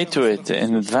relate to it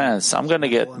in advance. I'm going to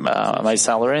get my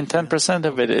salary, and 10%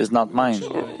 of it is not mine.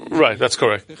 Right, that's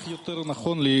correct.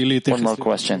 One more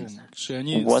question.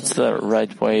 What's the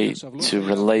right way to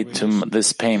relate to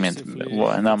this payment?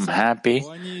 When I'm happy,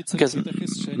 because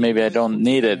maybe I don't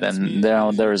need it, and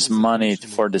now there's money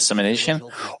for dissemination,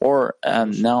 or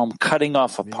now I'm cutting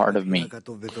off a part of me.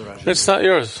 It's not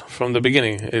yours from the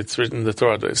beginning. It's written in the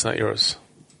Torah that it's not yours.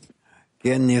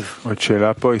 עוד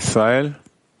שאלה פה, ישראל?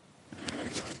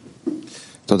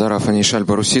 תודה רב, אני אשאל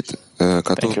ברוסית.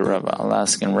 Thank you, Rabbi. I'll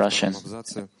ask in Russian.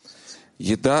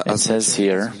 It says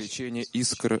here,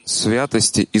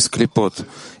 святости из клипот.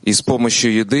 И с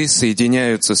помощью еды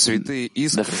соединяются святые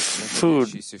искры. The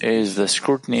food is the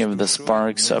scrutiny of the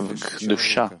sparks of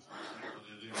Kedusha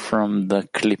from the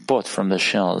klipot, from the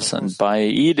shells. And by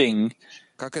eating,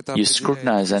 you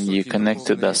scrutinize and you connect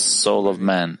to the soul of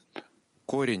man.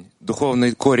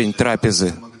 Духовный корень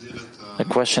трапезы. The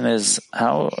question is,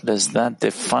 how does that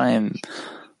define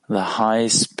the high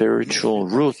spiritual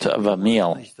root of a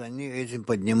meal? If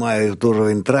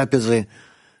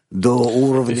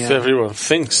everyone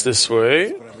thinks this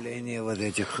way,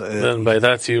 then by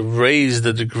that you raise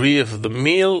the degree of the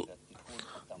meal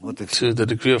to the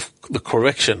degree of the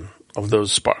correction of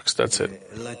those sparks. That's it.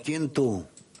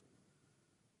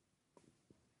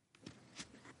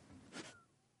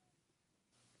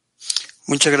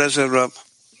 Muchas gracias, Rab.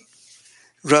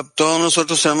 Rab, todos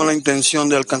nosotros tenemos la intención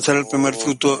de alcanzar el primer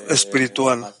fruto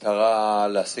espiritual.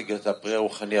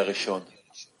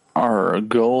 Our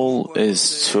goal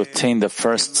is to attain the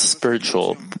first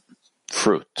spiritual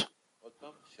fruit.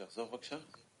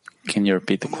 Can you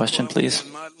repeat the question, please?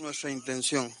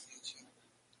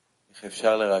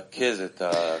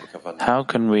 How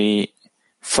can we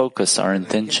focus our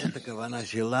intention.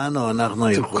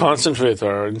 To concentrate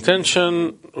our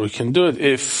intention, we can do it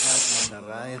if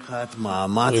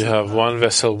we have one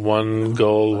vessel, one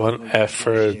goal, one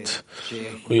effort.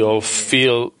 We all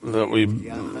feel that we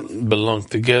belong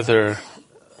together.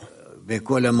 And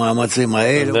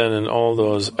then in all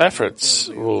those efforts,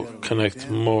 we'll connect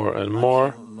more and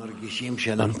more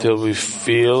until we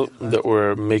feel that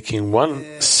we're making one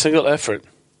single effort.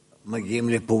 And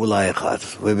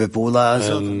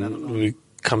we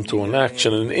come to one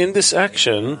action. And in this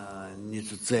action,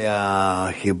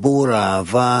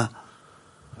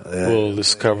 we'll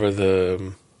discover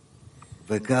the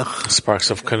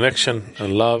sparks of connection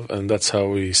and love, and that's how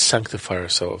we sanctify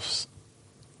ourselves.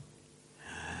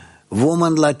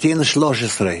 Woman Latin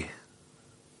 13.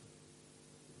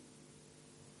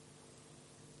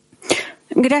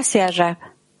 Gracias, Rab.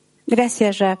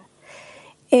 Gracias, Rab.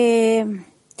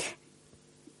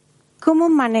 ¿Cómo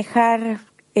manejar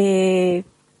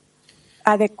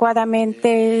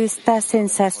adecuadamente esta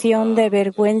sensación de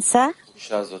vergüenza?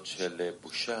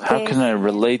 How can I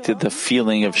relate to the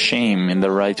feeling of shame in the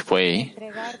right way?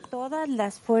 Todas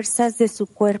las fuerzas de su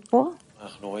cuerpo.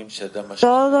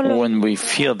 When we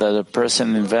feel that a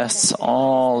person invests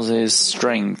all his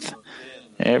strength,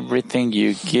 everything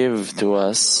you give to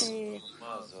us,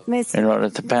 in order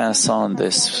to pass on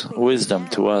this wisdom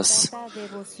to us,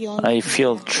 I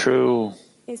feel truly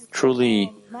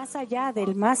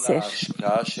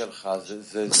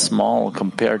small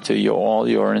compared to all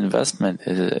your investment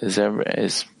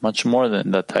is much more than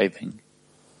the tithing.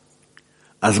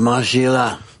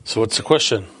 So what's the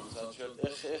question?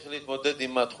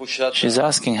 She's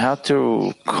asking how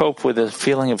to cope with the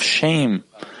feeling of shame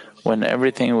when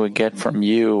everything we get from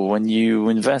you, when you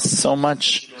invest so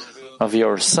much of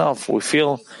yourself, we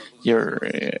feel you're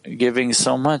giving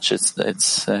so much.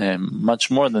 It's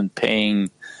much more than paying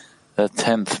the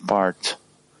 10th part.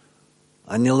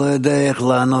 I don't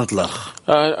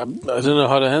know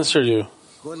how to answer you.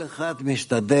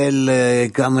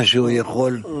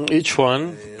 Each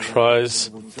one tries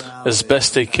as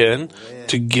best they can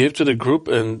to give to the group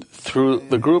and through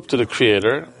the group to the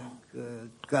Creator.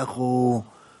 That's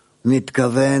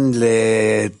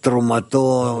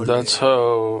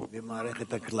how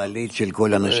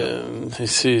he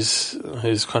sees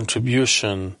his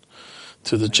contribution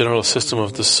to the general system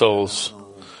of the souls.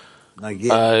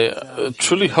 I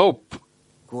truly hope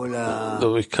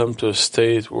that we come to a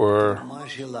state where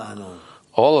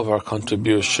all of our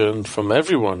contribution from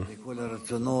everyone,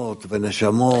 from all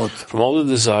the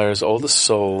desires, all the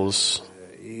souls,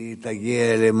 it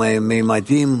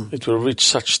will reach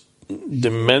such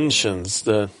dimensions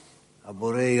that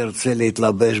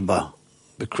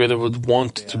the Creator would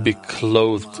want to be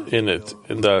clothed in it,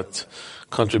 in that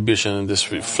contribution, in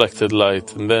this reflected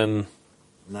light, and then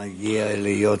we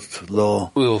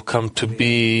will come to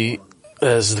be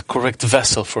as the correct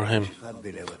vessel for Him,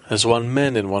 as one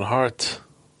man in one heart.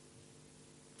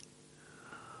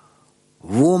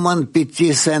 Woman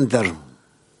PT Center.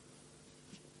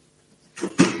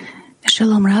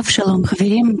 Shalom Rav, shalom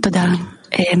Chaverim, toda.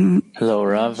 Hello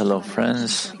Rav, hello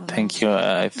friends. Thank you.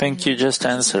 I think you just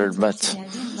answered, but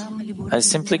I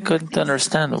simply couldn't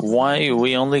understand why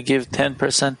we only give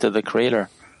 10% to the Creator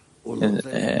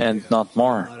and not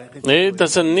more. It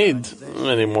doesn't need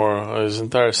anymore. His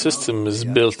entire system is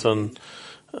built on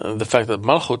the fact that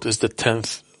Malchut is the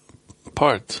 10th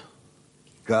part.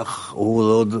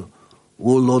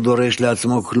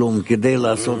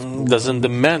 Doesn't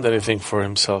demand anything for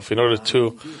himself. In order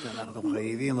to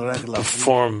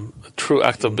perform a true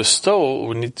act of bestowal,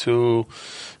 we need to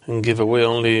give away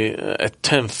only a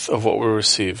 10th of what we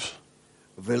receive.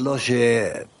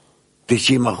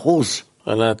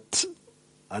 And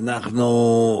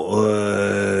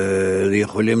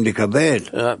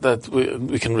that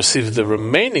we can receive the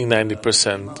remaining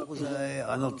 90%.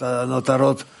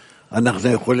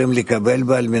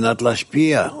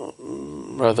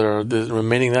 Rather, the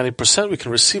remaining 90% we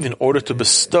can receive in order to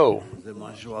bestow.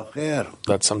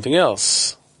 That's something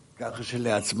else. So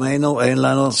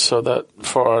that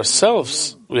for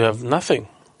ourselves, we have nothing.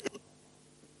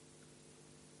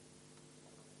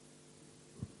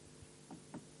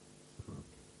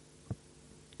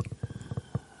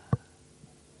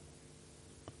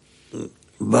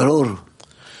 Barur.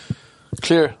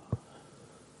 Clear.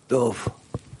 Tov.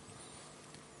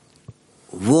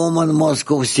 Woman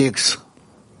Moscow 6.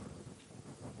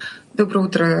 Доброе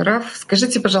утро, Раф.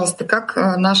 Скажите, пожалуйста, как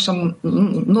нашим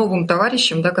новым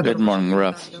товарищам, да, которые Good morning,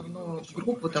 Раф.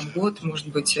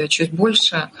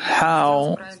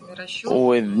 How,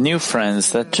 with new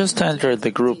friends that just entered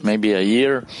the group maybe a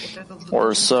year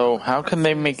or so, how can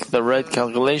they make the right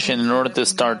calculation in order to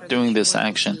start doing this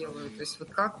action?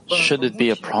 Should it be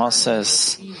a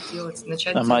process?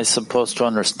 Am I supposed to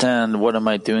understand what am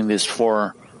I doing this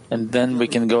for? And then we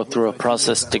can go through a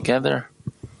process together?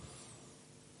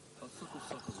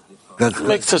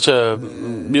 Make such a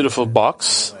beautiful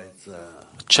box,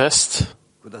 chest.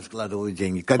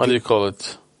 What do you call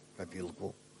it?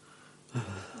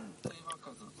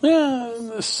 Yeah,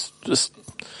 this just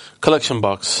collection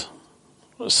box,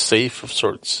 a safe of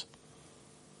sorts.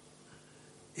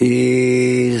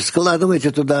 И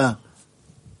складывайте туда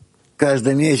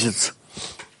каждый месяц.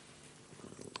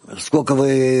 Сколько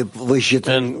вы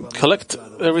считаете? And collect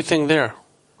everything there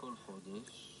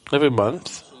every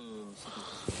month,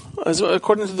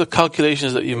 according to the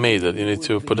calculations that you made that you need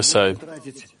to put aside.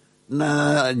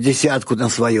 На десятку на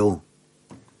свою,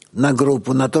 на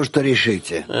группу, на то, что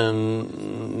решите.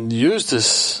 And use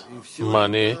this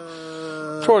money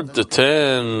toward the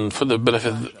 10, for the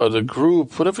benefit of the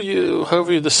group, however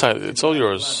you decide. It's all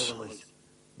yours.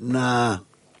 На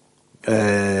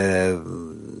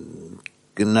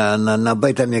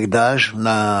Бейт Амикдаш,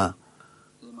 на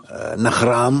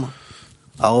храм.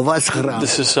 А у вас храм.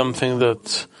 This is something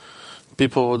that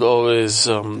people would always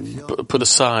put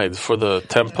aside for the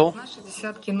temple.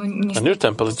 And your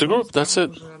temple is the group. That's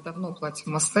it.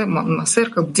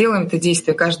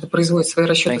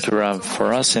 Thank you, Rav.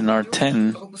 For us in our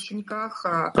 10,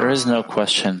 there is no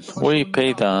question. We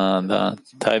pay the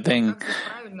tithing,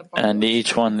 and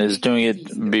each one is doing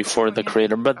it before the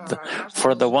Creator. But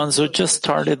for the ones who just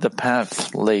started the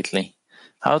path lately,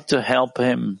 how to help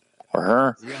him or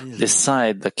her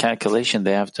decide the calculation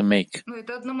they have to make? I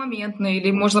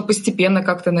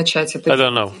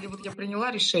don't know.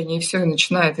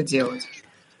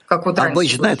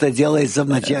 Обычно это делается в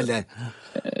начале.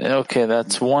 Okay,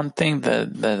 that's one thing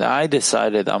that I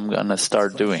decided I'm going to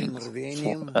start doing.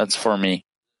 That's for me.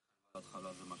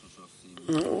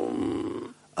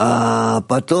 А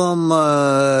потом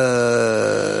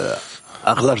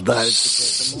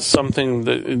something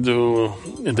that you do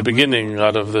in the beginning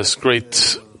out of this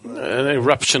great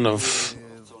eruption of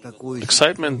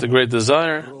excitement, the great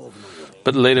desire,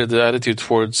 but later the attitude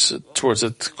towards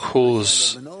it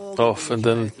cools off, and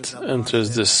then it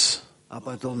enters this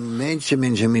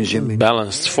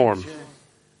balanced form.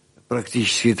 At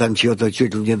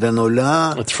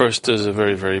first there's a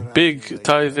very, very big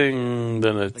tithing,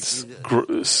 then it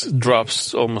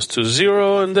drops almost to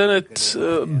zero, and then it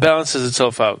balances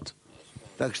itself out.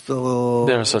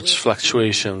 There are such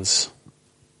fluctuations.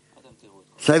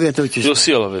 You'll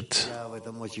see all of it.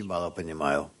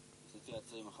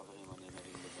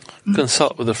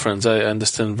 Consult with the friends. I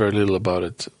understand very little about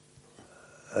it.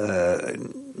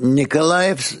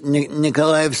 Николаев,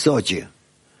 Сочи.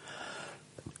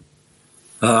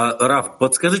 Рав,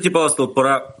 подскажите, пожалуйста,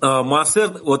 про Маасер.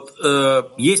 Вот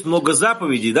есть много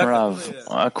заповедей, да? Rav,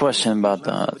 a question about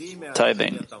the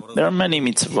tithing. There are many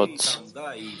mitzvot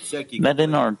that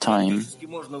in our time,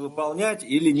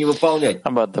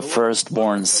 about the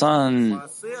firstborn son,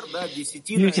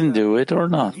 you can do it or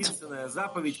not.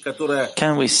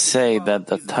 Can we say that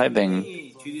the tithing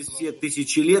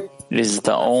is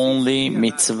the only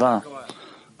mitzvah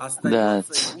that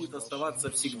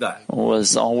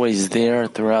was always there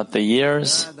throughout the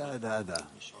years,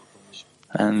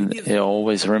 and it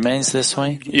always remains this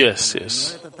way? Yes.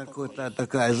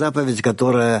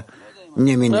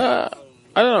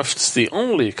 I don't know if it's the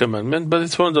only commandment, but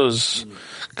it's one of those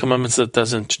commandments that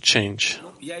doesn't change.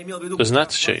 Does not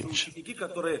change.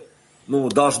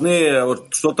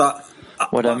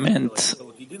 What I meant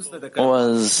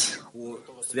was,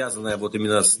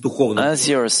 as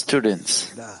your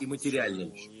students,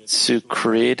 to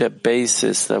create a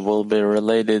basis that will be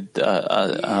related,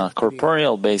 a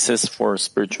corporeal basis for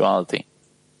spirituality.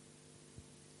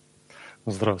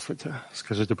 Здравствуйте.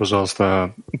 Скажите,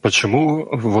 пожалуйста, почему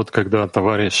вот когда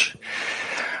товарищ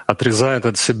отрезает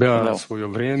от себя свое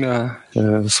время,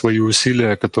 свои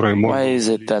усилия, которые могут... Why is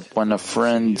it that when a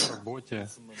friend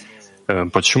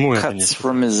cuts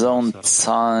from his own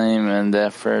time and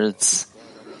efforts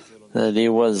that he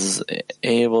was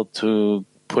able to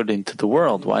put into the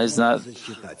world, why is that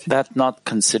not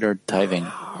considered tithing?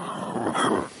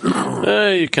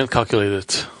 You can't calculate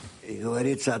it.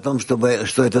 Говорится о том, что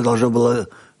это должно было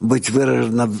быть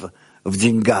выражено в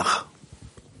деньгах.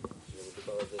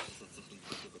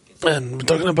 And we're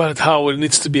talking about how it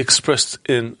needs to be expressed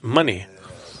in money.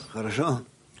 Хорошо.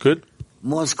 Good.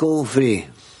 Moscow free.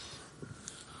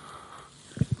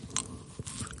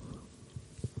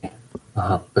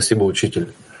 Ага, спасибо,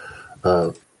 учитель.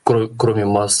 Кроме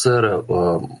массера,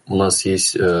 у нас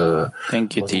есть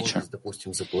возможность,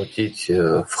 допустим, заплатить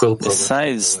в help.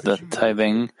 Besides the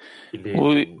tithing,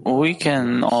 we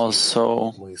can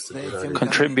also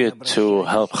contribute to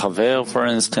Help Haver, for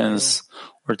instance,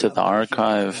 or to the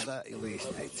archive.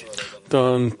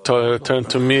 Don't turn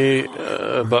to me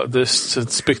about this, to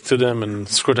speak to them and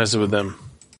scrutinize it with them.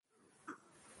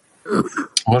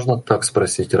 Можно так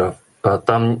спросить, Раф? А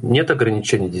там нет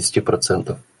ограничений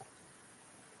 10%?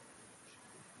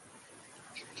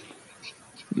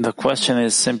 The question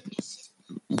is,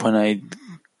 when I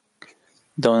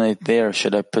donate there,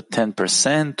 should I put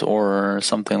 10% or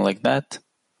something like that?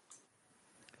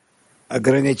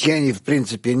 Ограничений в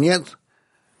принципе нет,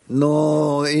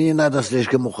 но и не надо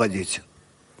слишком уходить.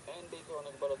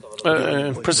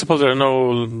 In principle, there are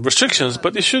no restrictions,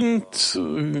 but you shouldn't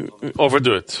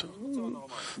overdo it.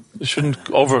 You shouldn't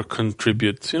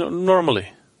over-contribute,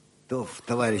 normally.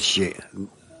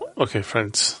 Okay,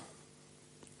 friends.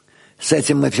 С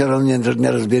этим мы все равно не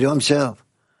разберемся.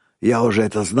 Я уже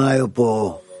это знаю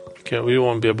по... Okay, we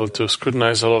won't be able to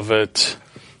scrutinize all of it.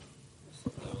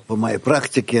 По моей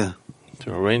практике.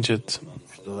 To arrange it.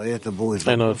 Что это будет...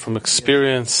 I know from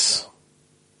experience.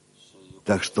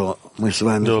 Так что мы с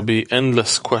вами... There will be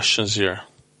endless questions here.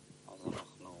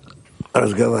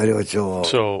 Разговаривать о...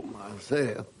 So,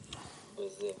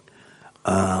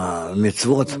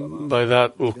 мицвот. By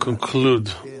that, we'll conclude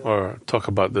or talk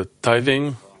about the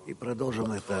tithing. The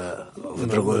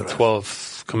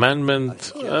 12th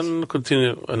commandment, and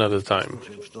continue another time.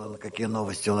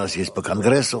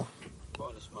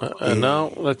 And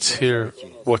now let's hear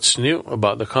what's new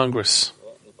about the Congress.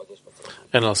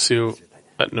 And I'll see you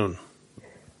at noon.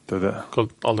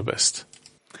 All the best.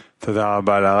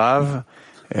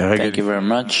 Thank you very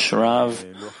much, Rav.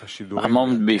 A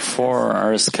moment before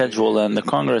our schedule and the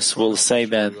Congress will say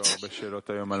that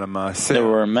there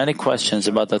were many questions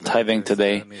about the tithing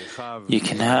today. You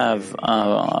can have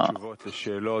a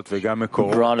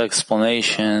broad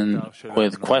explanation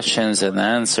with questions and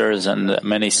answers and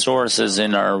many sources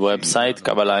in our website,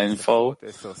 Kabbalah Info,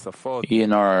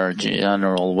 in our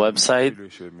general website.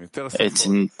 It's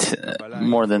in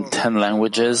more than 10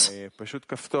 languages.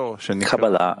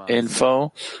 Kabbalah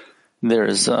Info.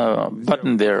 There's a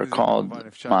button there called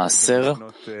Maaser,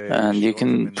 and you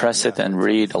can press it and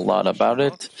read a lot about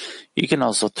it. You can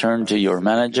also turn to your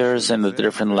managers in the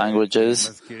different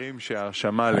languages. We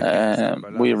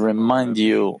remind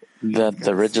you that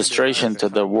the registration to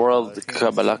the World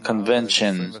Kabbalah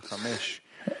Convention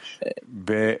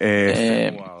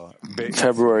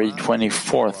February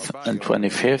 24th and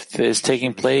 25th is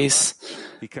taking place.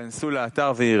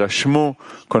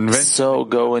 So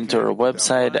go into our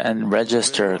website and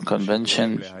register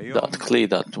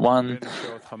convention.kli.1.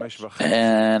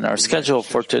 And our schedule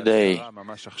for today,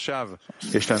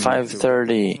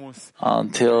 5:30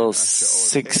 until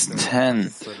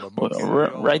 6:10.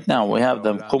 Right now we have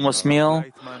the hummus meal.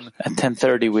 At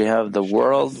 10:30 we have the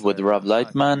World with Rav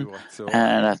Lightman.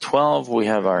 And at 12 we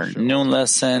have our noon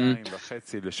lesson. At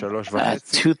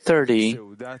 2:30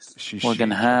 we're going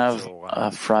to have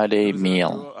a Friday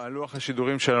meal. Our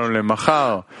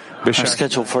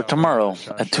schedule for tomorrow,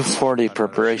 at 2:40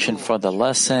 preparation for the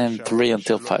lesson, 3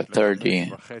 until 5:30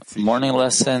 morning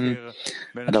lesson,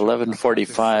 at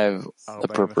 11:45 the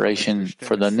preparation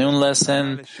for the noon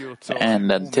lesson,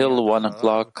 and until 1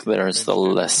 o'clock there's the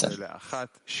lesson.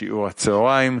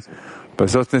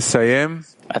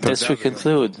 At this we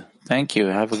conclude. Thank you.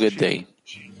 Have a good day.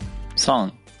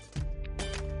 Song.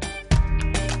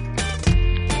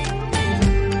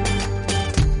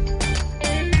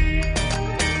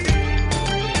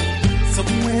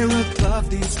 Somewhere above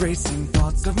these racing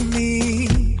thoughts of me,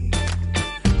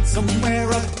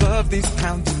 somewhere above these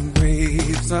pounding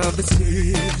waves of the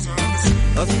sea,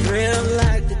 a thread of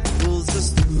light that pulls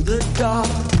us through the dark,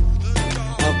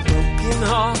 a broken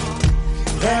heart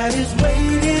that is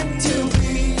waiting to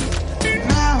be.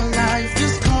 Now life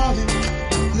is calling,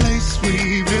 a place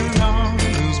we belong.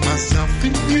 Lose myself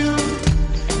in you,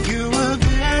 you were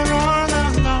there all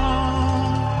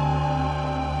along.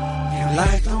 You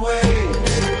light the way.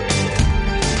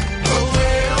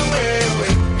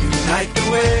 Light the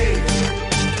way,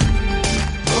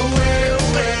 away,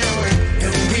 away, away,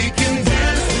 and we can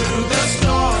dance through the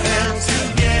storm and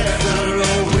together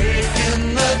awake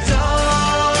in the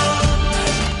dawn.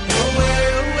 Away,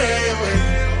 away, away.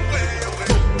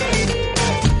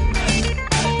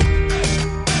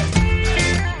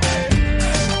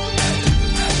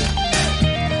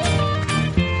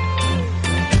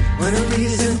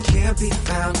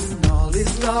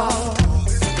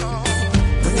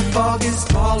 fog is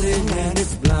falling and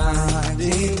it's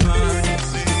blinding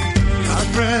minds.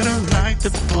 I've read a light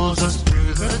that pulls us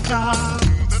through the dark.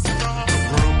 A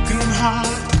broken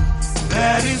heart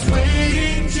that is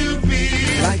waiting to be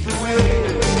light the way.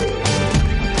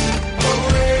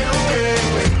 Away, away,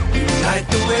 away. You light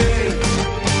the way.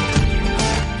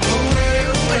 Away,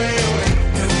 away, away.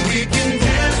 And we can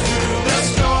dance through the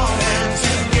storm and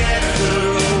together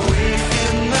awake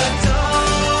in the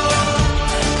dawn.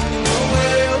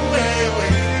 Away, away,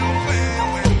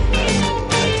 away.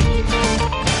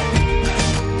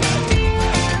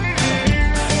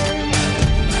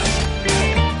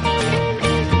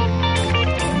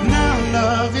 Now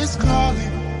love is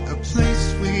calling, a place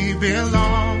we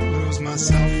belong. Lose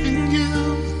myself in you.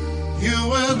 You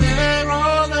were there.